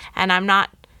 Mm-hmm. And I'm not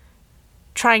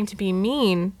trying to be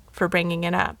mean for bringing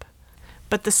it up.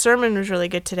 But the sermon was really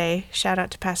good today. Shout out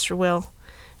to Pastor Will.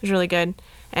 It was really good.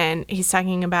 And he's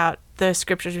talking about the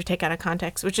scriptures we take out of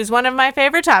context, which is one of my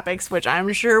favorite topics, which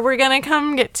I'm sure we're going to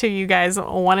come get to you guys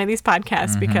on one of these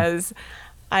podcasts, because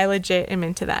I legit am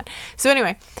into that. So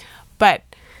anyway, but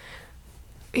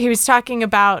he was talking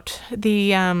about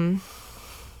the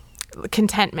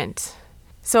contentment.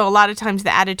 So a lot of times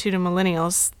the attitude of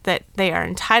millennials that they are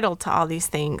entitled to all these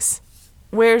things.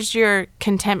 Where's your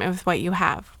contentment with what you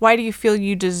have? Why do you feel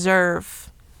you deserve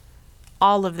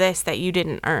all of this that you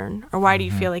didn't earn? Or why do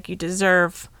you feel like you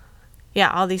deserve,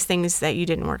 all these things that you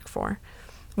didn't work for?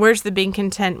 Where's the being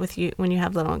content with you when you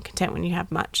have little and content when you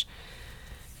have much?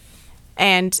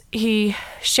 And he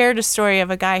shared a story of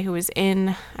a guy who was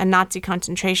in a Nazi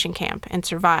concentration camp and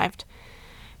survived.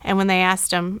 And when they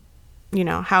asked him,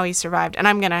 how he survived, and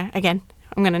I'm going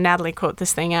to Natalie quote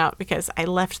this thing out because I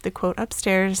left the quote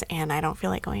upstairs and I don't feel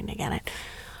like going to get it.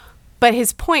 But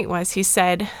his point was, he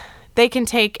said, they can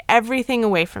take everything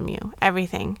away from you,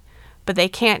 everything, but they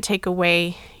can't take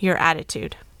away your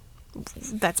attitude.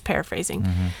 That's paraphrasing.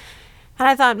 Mm-hmm. And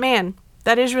I thought, man,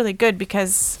 that is really good,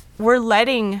 because we're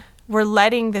letting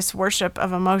this worship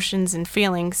of emotions and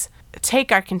feelings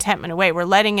take our contentment away. We're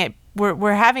letting it,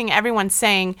 we're having everyone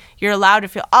saying you're allowed to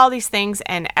feel all these things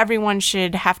and everyone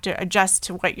should have to adjust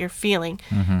to what you're feeling.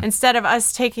 Mm-hmm. Instead of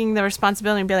us taking the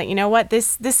responsibility and be like, you know what,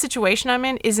 this situation I'm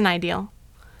in isn't ideal.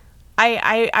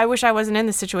 I wish I wasn't in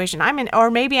this situation I'm in,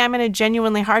 or maybe I'm in a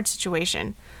genuinely hard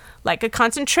situation, like a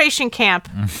concentration camp.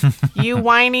 You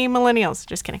whiny millennials.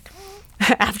 Just kidding.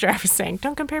 After I was saying,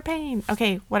 don't compare pain.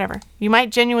 Okay, whatever. You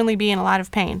might genuinely be in a lot of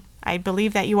pain. I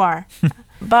believe that you are.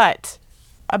 But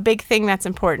a big thing that's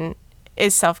important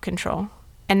is self-control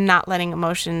and not letting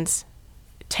emotions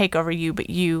take over you,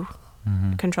 but you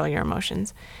control your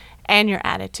emotions and your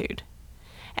attitude.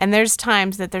 And there's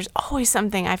times that there's always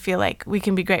something I feel like we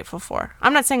can be grateful for.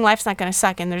 I'm not saying life's not going to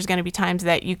suck and there's going to be times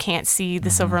that you can't see the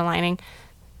silver lining.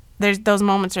 Those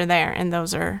moments are there, and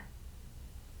those are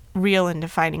real and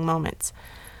defining moments.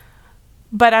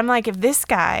 But I'm like, if this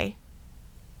guy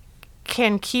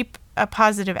can keep a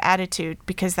positive attitude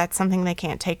because that's something they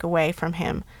can't take away from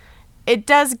him, it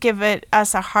does give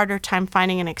us a harder time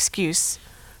finding an excuse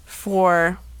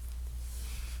for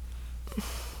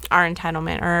our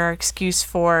entitlement, or our excuse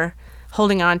for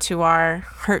holding on to our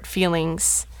hurt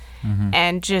feelings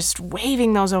and just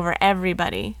waving those over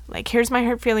everybody. Like, here's my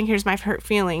hurt feeling, here's my hurt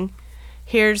feeling,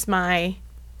 here's my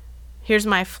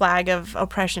flag of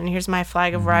oppression, here's my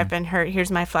flag of where I've been hurt,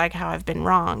 here's my flag how I've been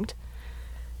wronged.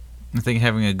 I think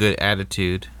having a good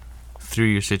attitude through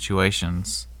your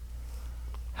situations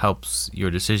helps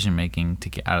your decision making to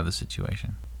get out of the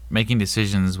situation. Making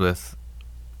decisions with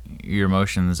your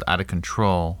emotions out of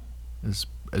control is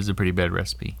a pretty bad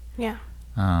recipe. Yeah.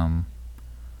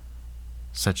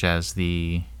 Such as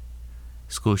the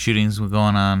school shootings were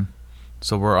going on.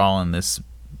 So we're all in this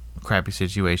crappy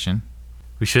situation.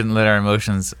 We shouldn't let our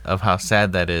emotions of how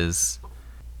sad that is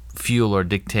fuel or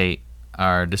dictate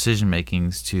our decision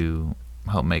makings to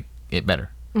help make it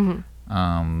better.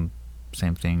 Mm-hmm.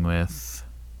 Same thing with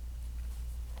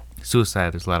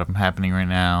suicide. There's a lot of them happening right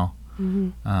now.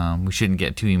 Mm-hmm. We shouldn't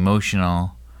get too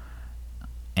emotional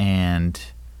and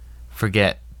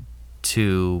forget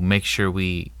to make sure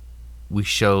we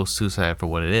show suicide for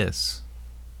what it is.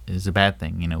 It is a bad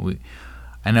thing.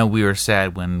 I know we were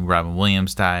sad when Robin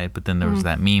Williams died, but then there was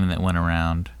that meme that went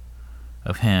around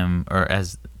of him, or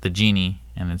as the genie,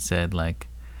 and it said, like,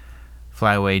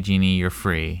 fly away, genie, you're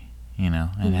free, and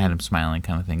it had him smiling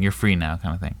kind of thing. You're free now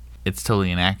kind of thing. It's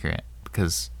totally inaccurate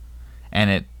and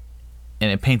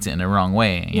it paints it in the wrong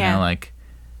way. You know, like,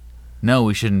 no,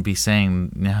 we shouldn't be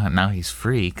saying now he's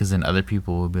free, because then other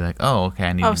people will be like, oh, okay,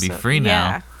 I need to be free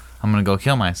now. I'm going to go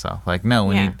kill myself. Like, no,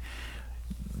 we need...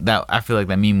 That, I feel like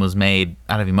that meme was made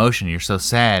out of emotion. You're so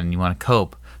sad and you want to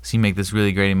cope, so you make this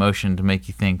really great emotion to make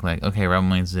you think, like, okay, Robin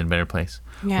Williams is in a better place,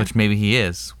 which maybe he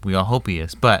is. We all hope he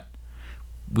is, but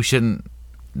we shouldn't.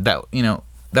 That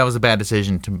was a bad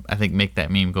decision to, I think, make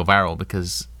that meme go viral,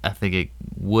 because I think it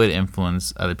would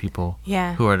influence other people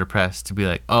who are depressed to be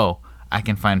like, oh, I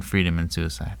can find freedom in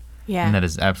suicide. And that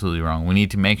is absolutely wrong. We need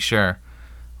to make sure,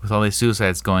 with all these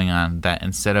suicides going on, that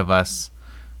instead of us,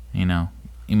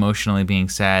 emotionally being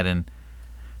sad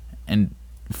and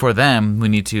for them, we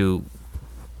need to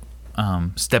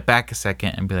step back a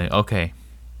second and be like, okay,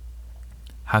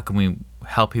 how can we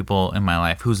help people in my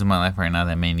life? Who's in my life right now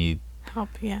that may need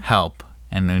help?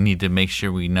 And we need to make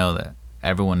sure we know that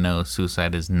everyone knows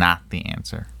suicide is not the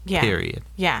answer. Period.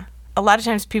 Yeah. A lot of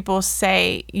times people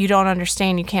say, you don't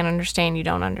understand, you can't understand, you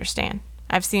don't understand.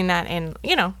 I've seen that in,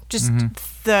 just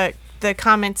the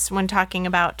comments when talking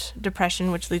about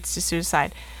depression, which leads to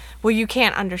suicide. Well, you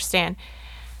can't understand.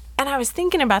 And I was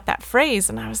thinking about that phrase,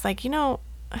 and I was like,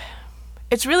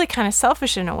 it's really kind of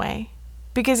selfish in a way,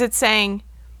 because it's saying,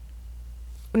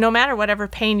 no matter whatever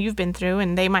pain you've been through,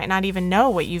 and they might not even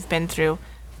know what you've been through,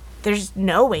 there's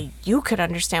no way you could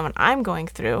understand what I'm going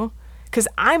through, because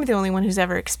I'm the only one who's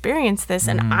ever experienced this,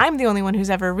 and I'm the only one who's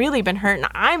ever really been hurt, and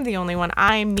I'm the only one.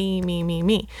 I'm me.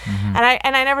 And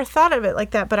I never thought of it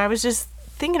like that, but I was just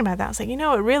thinking about that. I was like, it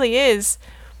really is.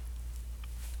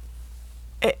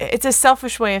 It's a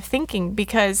selfish way of thinking,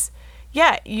 because,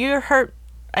 you're hurt.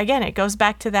 Again, it goes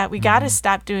back to that. We got to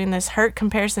stop doing this hurt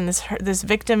comparison, this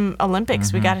victim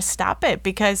Olympics. We got to stop it,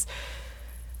 because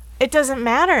it doesn't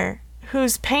matter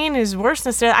whose pain is worse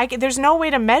necessarily. There's no way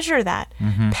to measure that.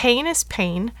 Pain is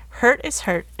pain, hurt is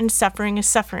hurt, and suffering is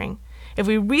suffering. If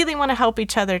we really want to help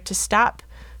each other to stop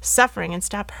suffering and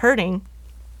stop hurting,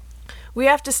 we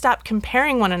have to stop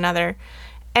comparing one another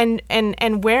and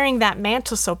wearing that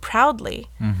mantle so proudly.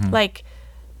 Like,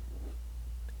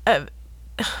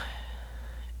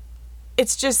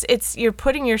 you're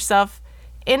putting yourself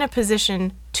in a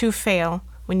position to fail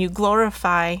when you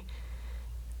glorify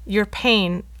your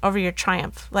pain over your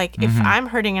triumph. Like, if I'm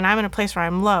hurting and I'm in a place where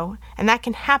I'm low, and that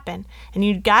can happen, and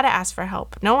you got to ask for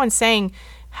help. No one's saying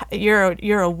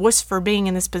you're a wuss for being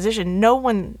in this position.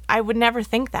 I would never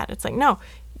think that. It's like, no,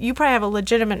 you probably have a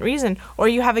legitimate reason, or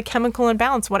you have a chemical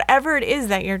imbalance, whatever it is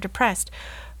that you're depressed.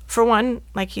 For one,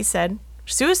 like he said,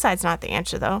 suicide's not the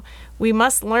answer, though. We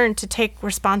must learn to take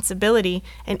responsibility,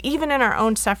 and even in our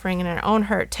own suffering and our own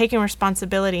hurt, taking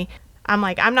responsibility.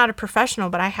 I'm not a professional,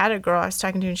 but I had a girl I was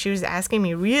talking to, and she was asking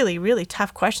me really, really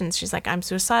tough questions. She's like, I'm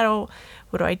suicidal.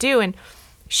 What do I do? And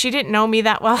she didn't know me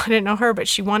that well. I didn't know her, but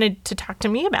she wanted to talk to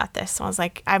me about this. So I was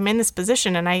like, I'm in this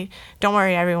position, and don't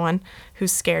worry, everyone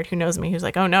who's scared, who knows me, who's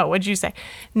like, oh no, what'd you say?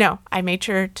 No, I made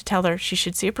sure to tell her she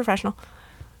should see a professional.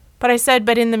 But I said,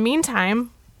 but in the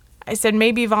meantime,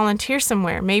 maybe volunteer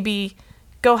somewhere, maybe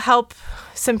go help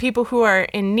some people who are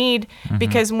in need,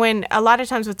 because when a lot of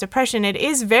times with depression, it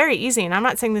is very easy, and I'm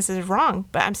not saying this is wrong,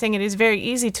 but I'm saying it is very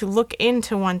easy to look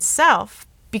into oneself,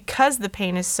 because the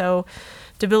pain is so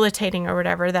debilitating or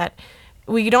whatever, that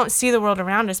we don't see the world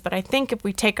around us. But I think if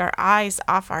we take our eyes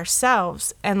off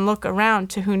ourselves and look around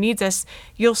to who needs us,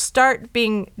 you'll start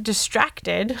being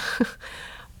distracted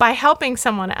by helping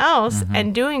someone else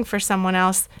and doing for someone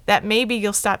else, that maybe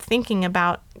you'll stop thinking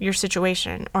about your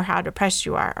situation or how depressed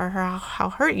you are or how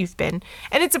hurt you've been.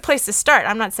 And it's a place to start.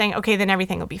 I'm not saying, okay, then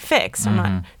everything will be fixed. I'm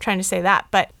not trying to say that.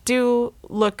 But do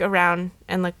look around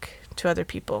and look to other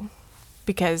people,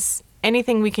 because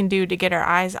anything we can do to get our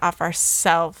eyes off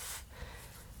ourselves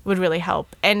would really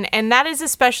help. And that is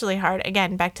especially hard.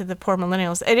 Again, back to the poor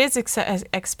millennials. It is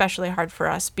especially hard for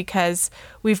us, because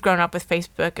we've grown up with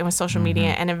Facebook and with social media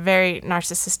and a very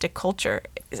narcissistic culture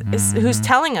who's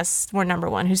telling us we're number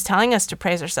one, who's telling us to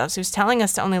praise ourselves, who's telling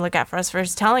us to only look out for us,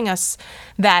 who's telling us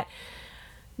that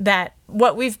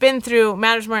what we've been through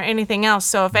matters more than anything else.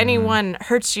 So if anyone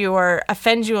hurts you or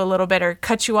offends you a little bit or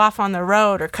cuts you off on the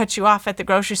road or cuts you off at the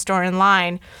grocery store in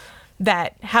line,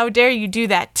 that how dare you do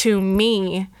that to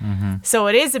me. So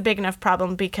it is a big enough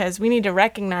problem because we need to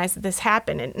recognize that this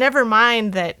happened, and never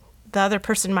mind that the other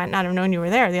person might not have known you were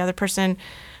there. The other person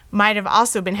might have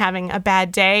also been having a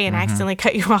bad day and accidentally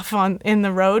cut you off in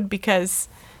the road because,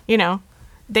 you know,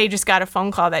 they just got a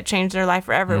phone call that changed their life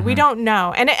forever. We don't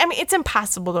know. And I mean, it's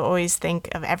impossible to always think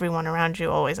of everyone around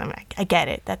you always. I mean, I get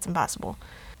it. That's impossible.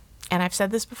 And I've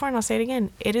said this before and I'll say it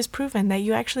again. It is proven that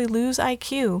you actually lose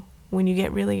IQ when you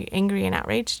get really angry and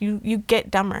outraged. You get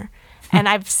dumber. And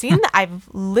I've seen that. I've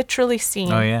literally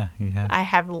seen. Oh, yeah. You have. I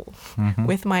have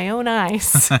with my own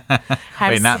eyes.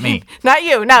 Wait, not me. Not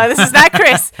you. No, this is not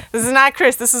Chris. This is not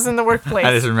Chris. This is in the workplace.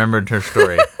 I just remembered her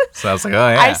story. So I was like, oh,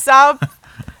 yeah. I saw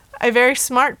a very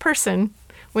smart person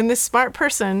when this smart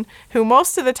person, who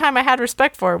most of the time I had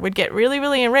respect for, would get really,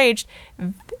 really enraged,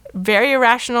 very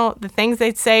irrational. The things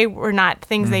they'd say were not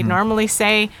things they'd normally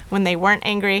say when they weren't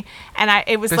angry. And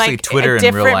it was especially like Twitter a in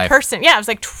real different life. person. Yeah, it was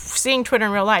like seeing Twitter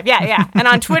in real life. Yeah, yeah. And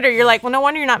on Twitter, you're like, well, no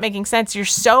wonder you're not making sense. You're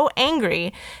so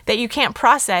angry that you can't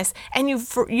process. And you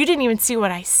didn't even see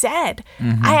what I said.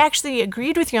 I actually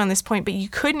agreed with you on this point, but you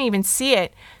couldn't even see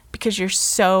it because you're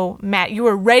so mad. You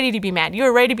were ready to be mad. You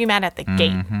were ready to be mad at the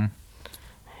gate.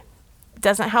 It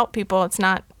doesn't help people. It's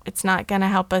not going to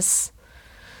help us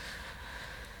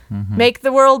make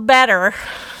the world better.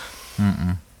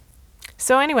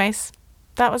 So anyways,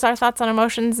 that was our thoughts on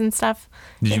emotions and stuff.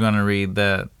 Did you want to read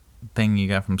the thing you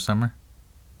got from Summer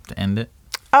to end it?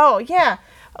 Oh, yeah.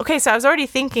 Okay, so I was already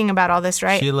thinking about all this,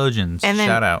 right? Sheologians. And then,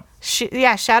 shout out.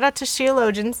 Shout out to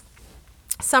Sheologians.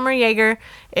 Summer Yeager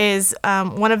is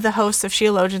one of the hosts of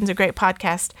Sheologians, a great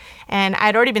podcast. And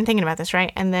I'd already been thinking about this,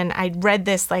 right? And then I read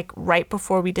this like right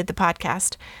before we did the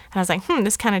podcast. And I was like,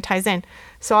 this kind of ties in.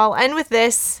 So I'll end with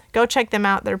this. Go check them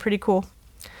out. They're pretty cool.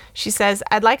 She says,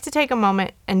 I'd like to take a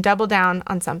moment and double down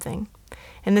on something.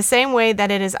 In the same way that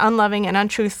it is unloving and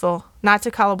untruthful not to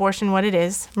call abortion what it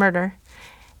is, murder,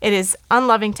 it is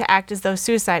unloving to act as though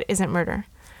suicide isn't murder.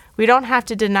 We don't have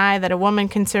to deny that a woman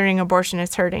considering abortion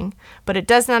is hurting, but it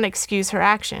does not excuse her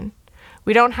action.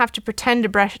 We don't have to pretend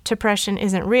depression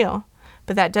isn't real,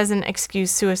 but that doesn't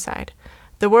excuse suicide.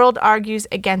 The world argues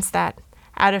against that,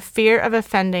 out of fear of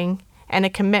offending and a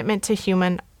commitment to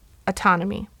human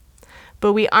autonomy.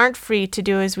 But we aren't free to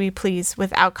do as we please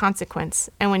without consequence,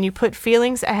 and when you put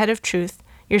feelings ahead of truth,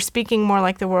 you're speaking more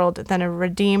like the world than a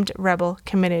redeemed rebel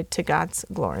committed to God's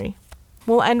glory.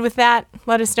 We'll end with that.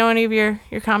 Let us know any of your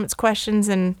comments, questions,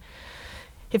 and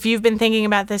if you've been thinking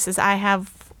about this as I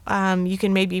have, you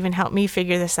can maybe even help me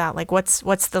figure this out. Like,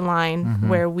 what's the line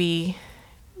where we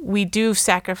do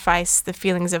sacrifice the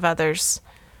feelings of others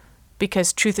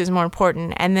because truth is more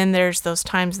important, and then there's those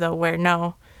times though where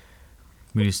no,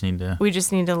 we just need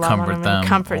to love on them and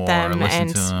comfort them,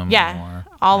 and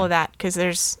all of that, because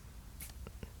there's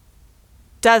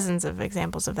dozens of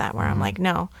examples of that where I'm like,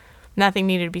 no. Nothing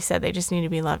needed to be said. They just need to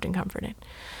be loved and comforted.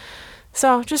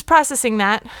 So just processing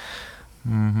that.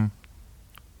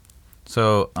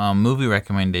 So movie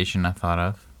recommendation I thought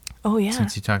of. Oh, yeah.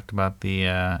 Since you talked about the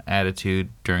attitude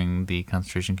during the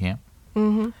concentration camp.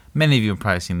 Many of you have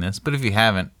probably seen this, but if you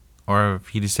haven't, or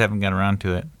if you just haven't got around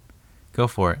to it, go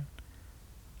for it.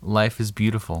 Life is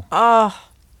Beautiful. Oh.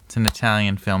 It's an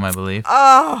Italian film, I believe.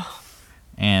 Oh.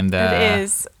 And it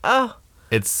is. Oh.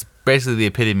 It's basically the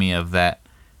epitome of that.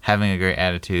 Having a great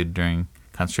attitude during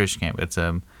concentration camp. It's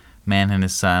a man and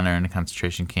his son are in a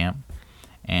concentration camp,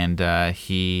 and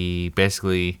he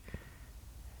basically,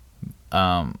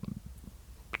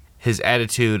 his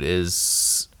attitude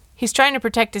is he's trying to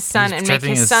protect his son and make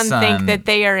his son think that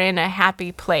they are in a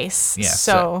happy place. Yeah.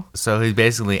 So he's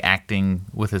basically acting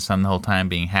with his son the whole time,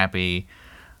 being happy,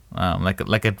 like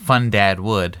a fun dad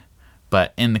would,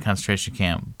 but in the concentration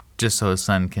camp. Just so his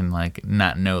son can like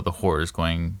not know the horrors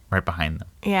going right behind them.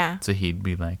 Yeah. So he'd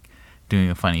be like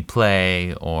doing a funny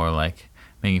play or like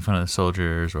making fun of the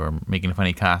soldiers or making a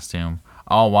funny costume,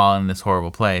 all while in this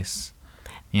horrible place.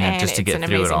 Just to get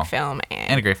through it all. It's an amazing film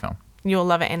and a great film. You'll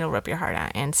love it and it'll rip your heart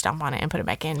out and stomp on it and put it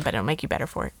back in, but it'll make you better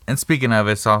for it. And speaking of,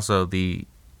 it's also it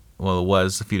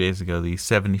was a few days ago, the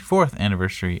 74th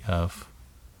anniversary of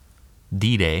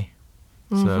D-Day.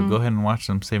 So go ahead and watch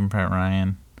some Saving Private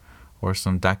Ryan. Or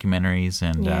some documentaries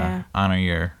and honor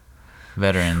your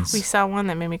veterans. We saw one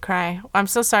that made me cry. I'm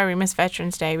so sorry we missed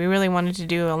Veterans Day. We really wanted to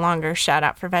do a longer shout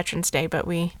out for Veterans Day, but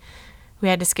we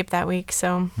had to skip that week.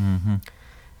 So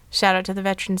shout out to the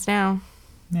veterans now.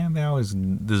 Yeah, they always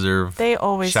deserve. They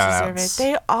always deserve it.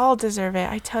 They all deserve it.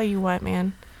 I tell you what,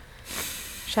 man.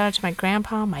 Shout out to my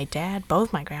grandpa, my dad,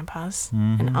 both my grandpas,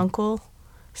 and uncle.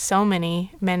 So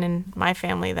many men in my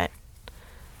family that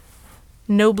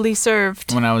nobly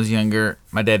served. When I was younger,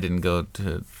 my dad didn't go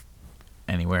to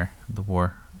anywhere, the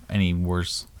war, any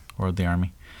wars, or the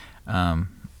army. But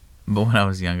when I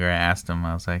was younger, I asked him,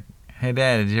 I was like, hey,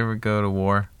 Dad, did you ever go to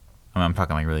war? I'm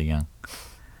talking like really young.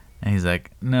 And he's like,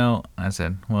 no. I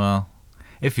said, well,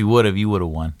 if you would have, you would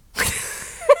have won.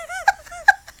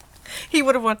 He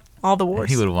would have won all the wars.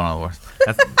 He would have won all the wars.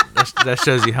 That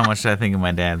shows you how much I think of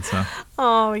my dad. So.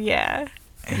 Oh, yeah.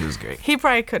 He was great. He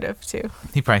probably could have, too.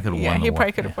 He probably could have won the war. Yeah, he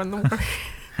probably could have won the war.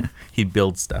 He'd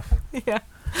build stuff. Yeah.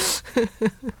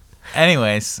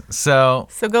 Anyways, so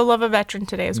go love a veteran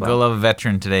today as well. Go love a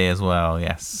veteran today as well,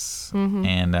 yes. Mm-hmm.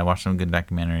 And watch some good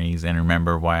documentaries and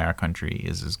remember why our country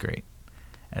is as great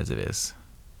as it is.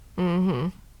 Mm-hmm.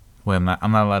 Well,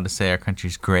 I'm not allowed to say our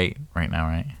country's great right now,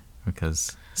 right?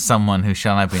 Because someone who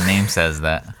shall not be named says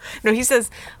that. No, he says,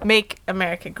 make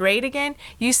America great again.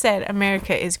 You said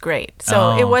America is great.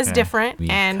 So it was different.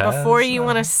 And before you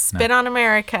want to spit on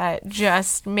America,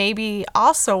 just maybe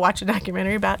also watch a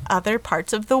documentary about other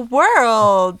parts of the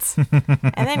world.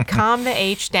 And then calm the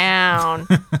H down.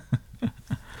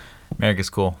 America's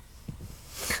cool.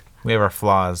 We have our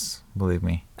flaws, believe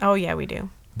me. Oh, yeah, we do.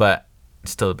 But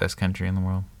it's still the best country in the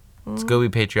world. Let's go be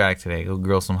patriotic today. Go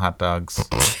grill some hot dogs.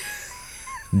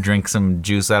 Drink some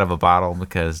juice out of a bottle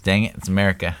because, dang it, it's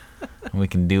America. We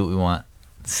can do what we want,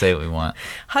 say what we want.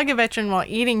 Hug a veteran while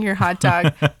eating your hot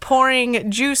dog,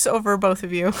 pouring juice over both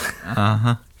of you.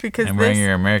 Uh-huh. Because and wearing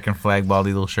your American flag bald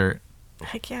eagle shirt.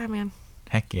 Heck yeah, man.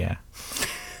 Heck yeah.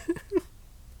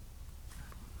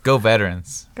 Go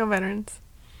veterans. Go veterans.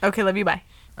 Okay, love you, bye.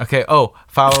 Okay,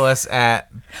 follow us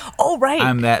at... Oh, right.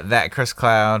 I'm that Chris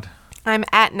Cloud. I'm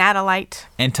at Natalite.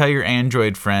 And tell your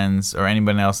Android friends or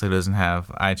anybody else who doesn't have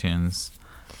iTunes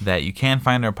that you can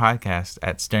find our podcast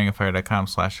at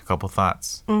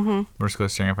staringafire.com/a-couple-thoughts. Mm-hmm. Or just go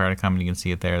to staringafire.com and you can see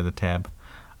it there, the tab.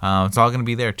 It's all going to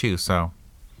be there too, so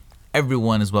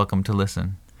everyone is welcome to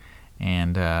listen.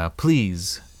 And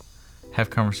please have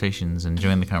conversations and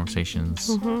join the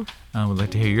conversations. Mm-hmm. We'd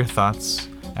like to hear your thoughts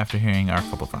after hearing our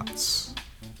couple thoughts.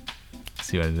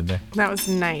 See what I did there? That was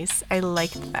nice. I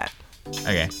liked that.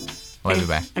 Okay. Love you,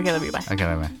 bye. Okay, love you, bye. Okay,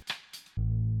 bye-bye.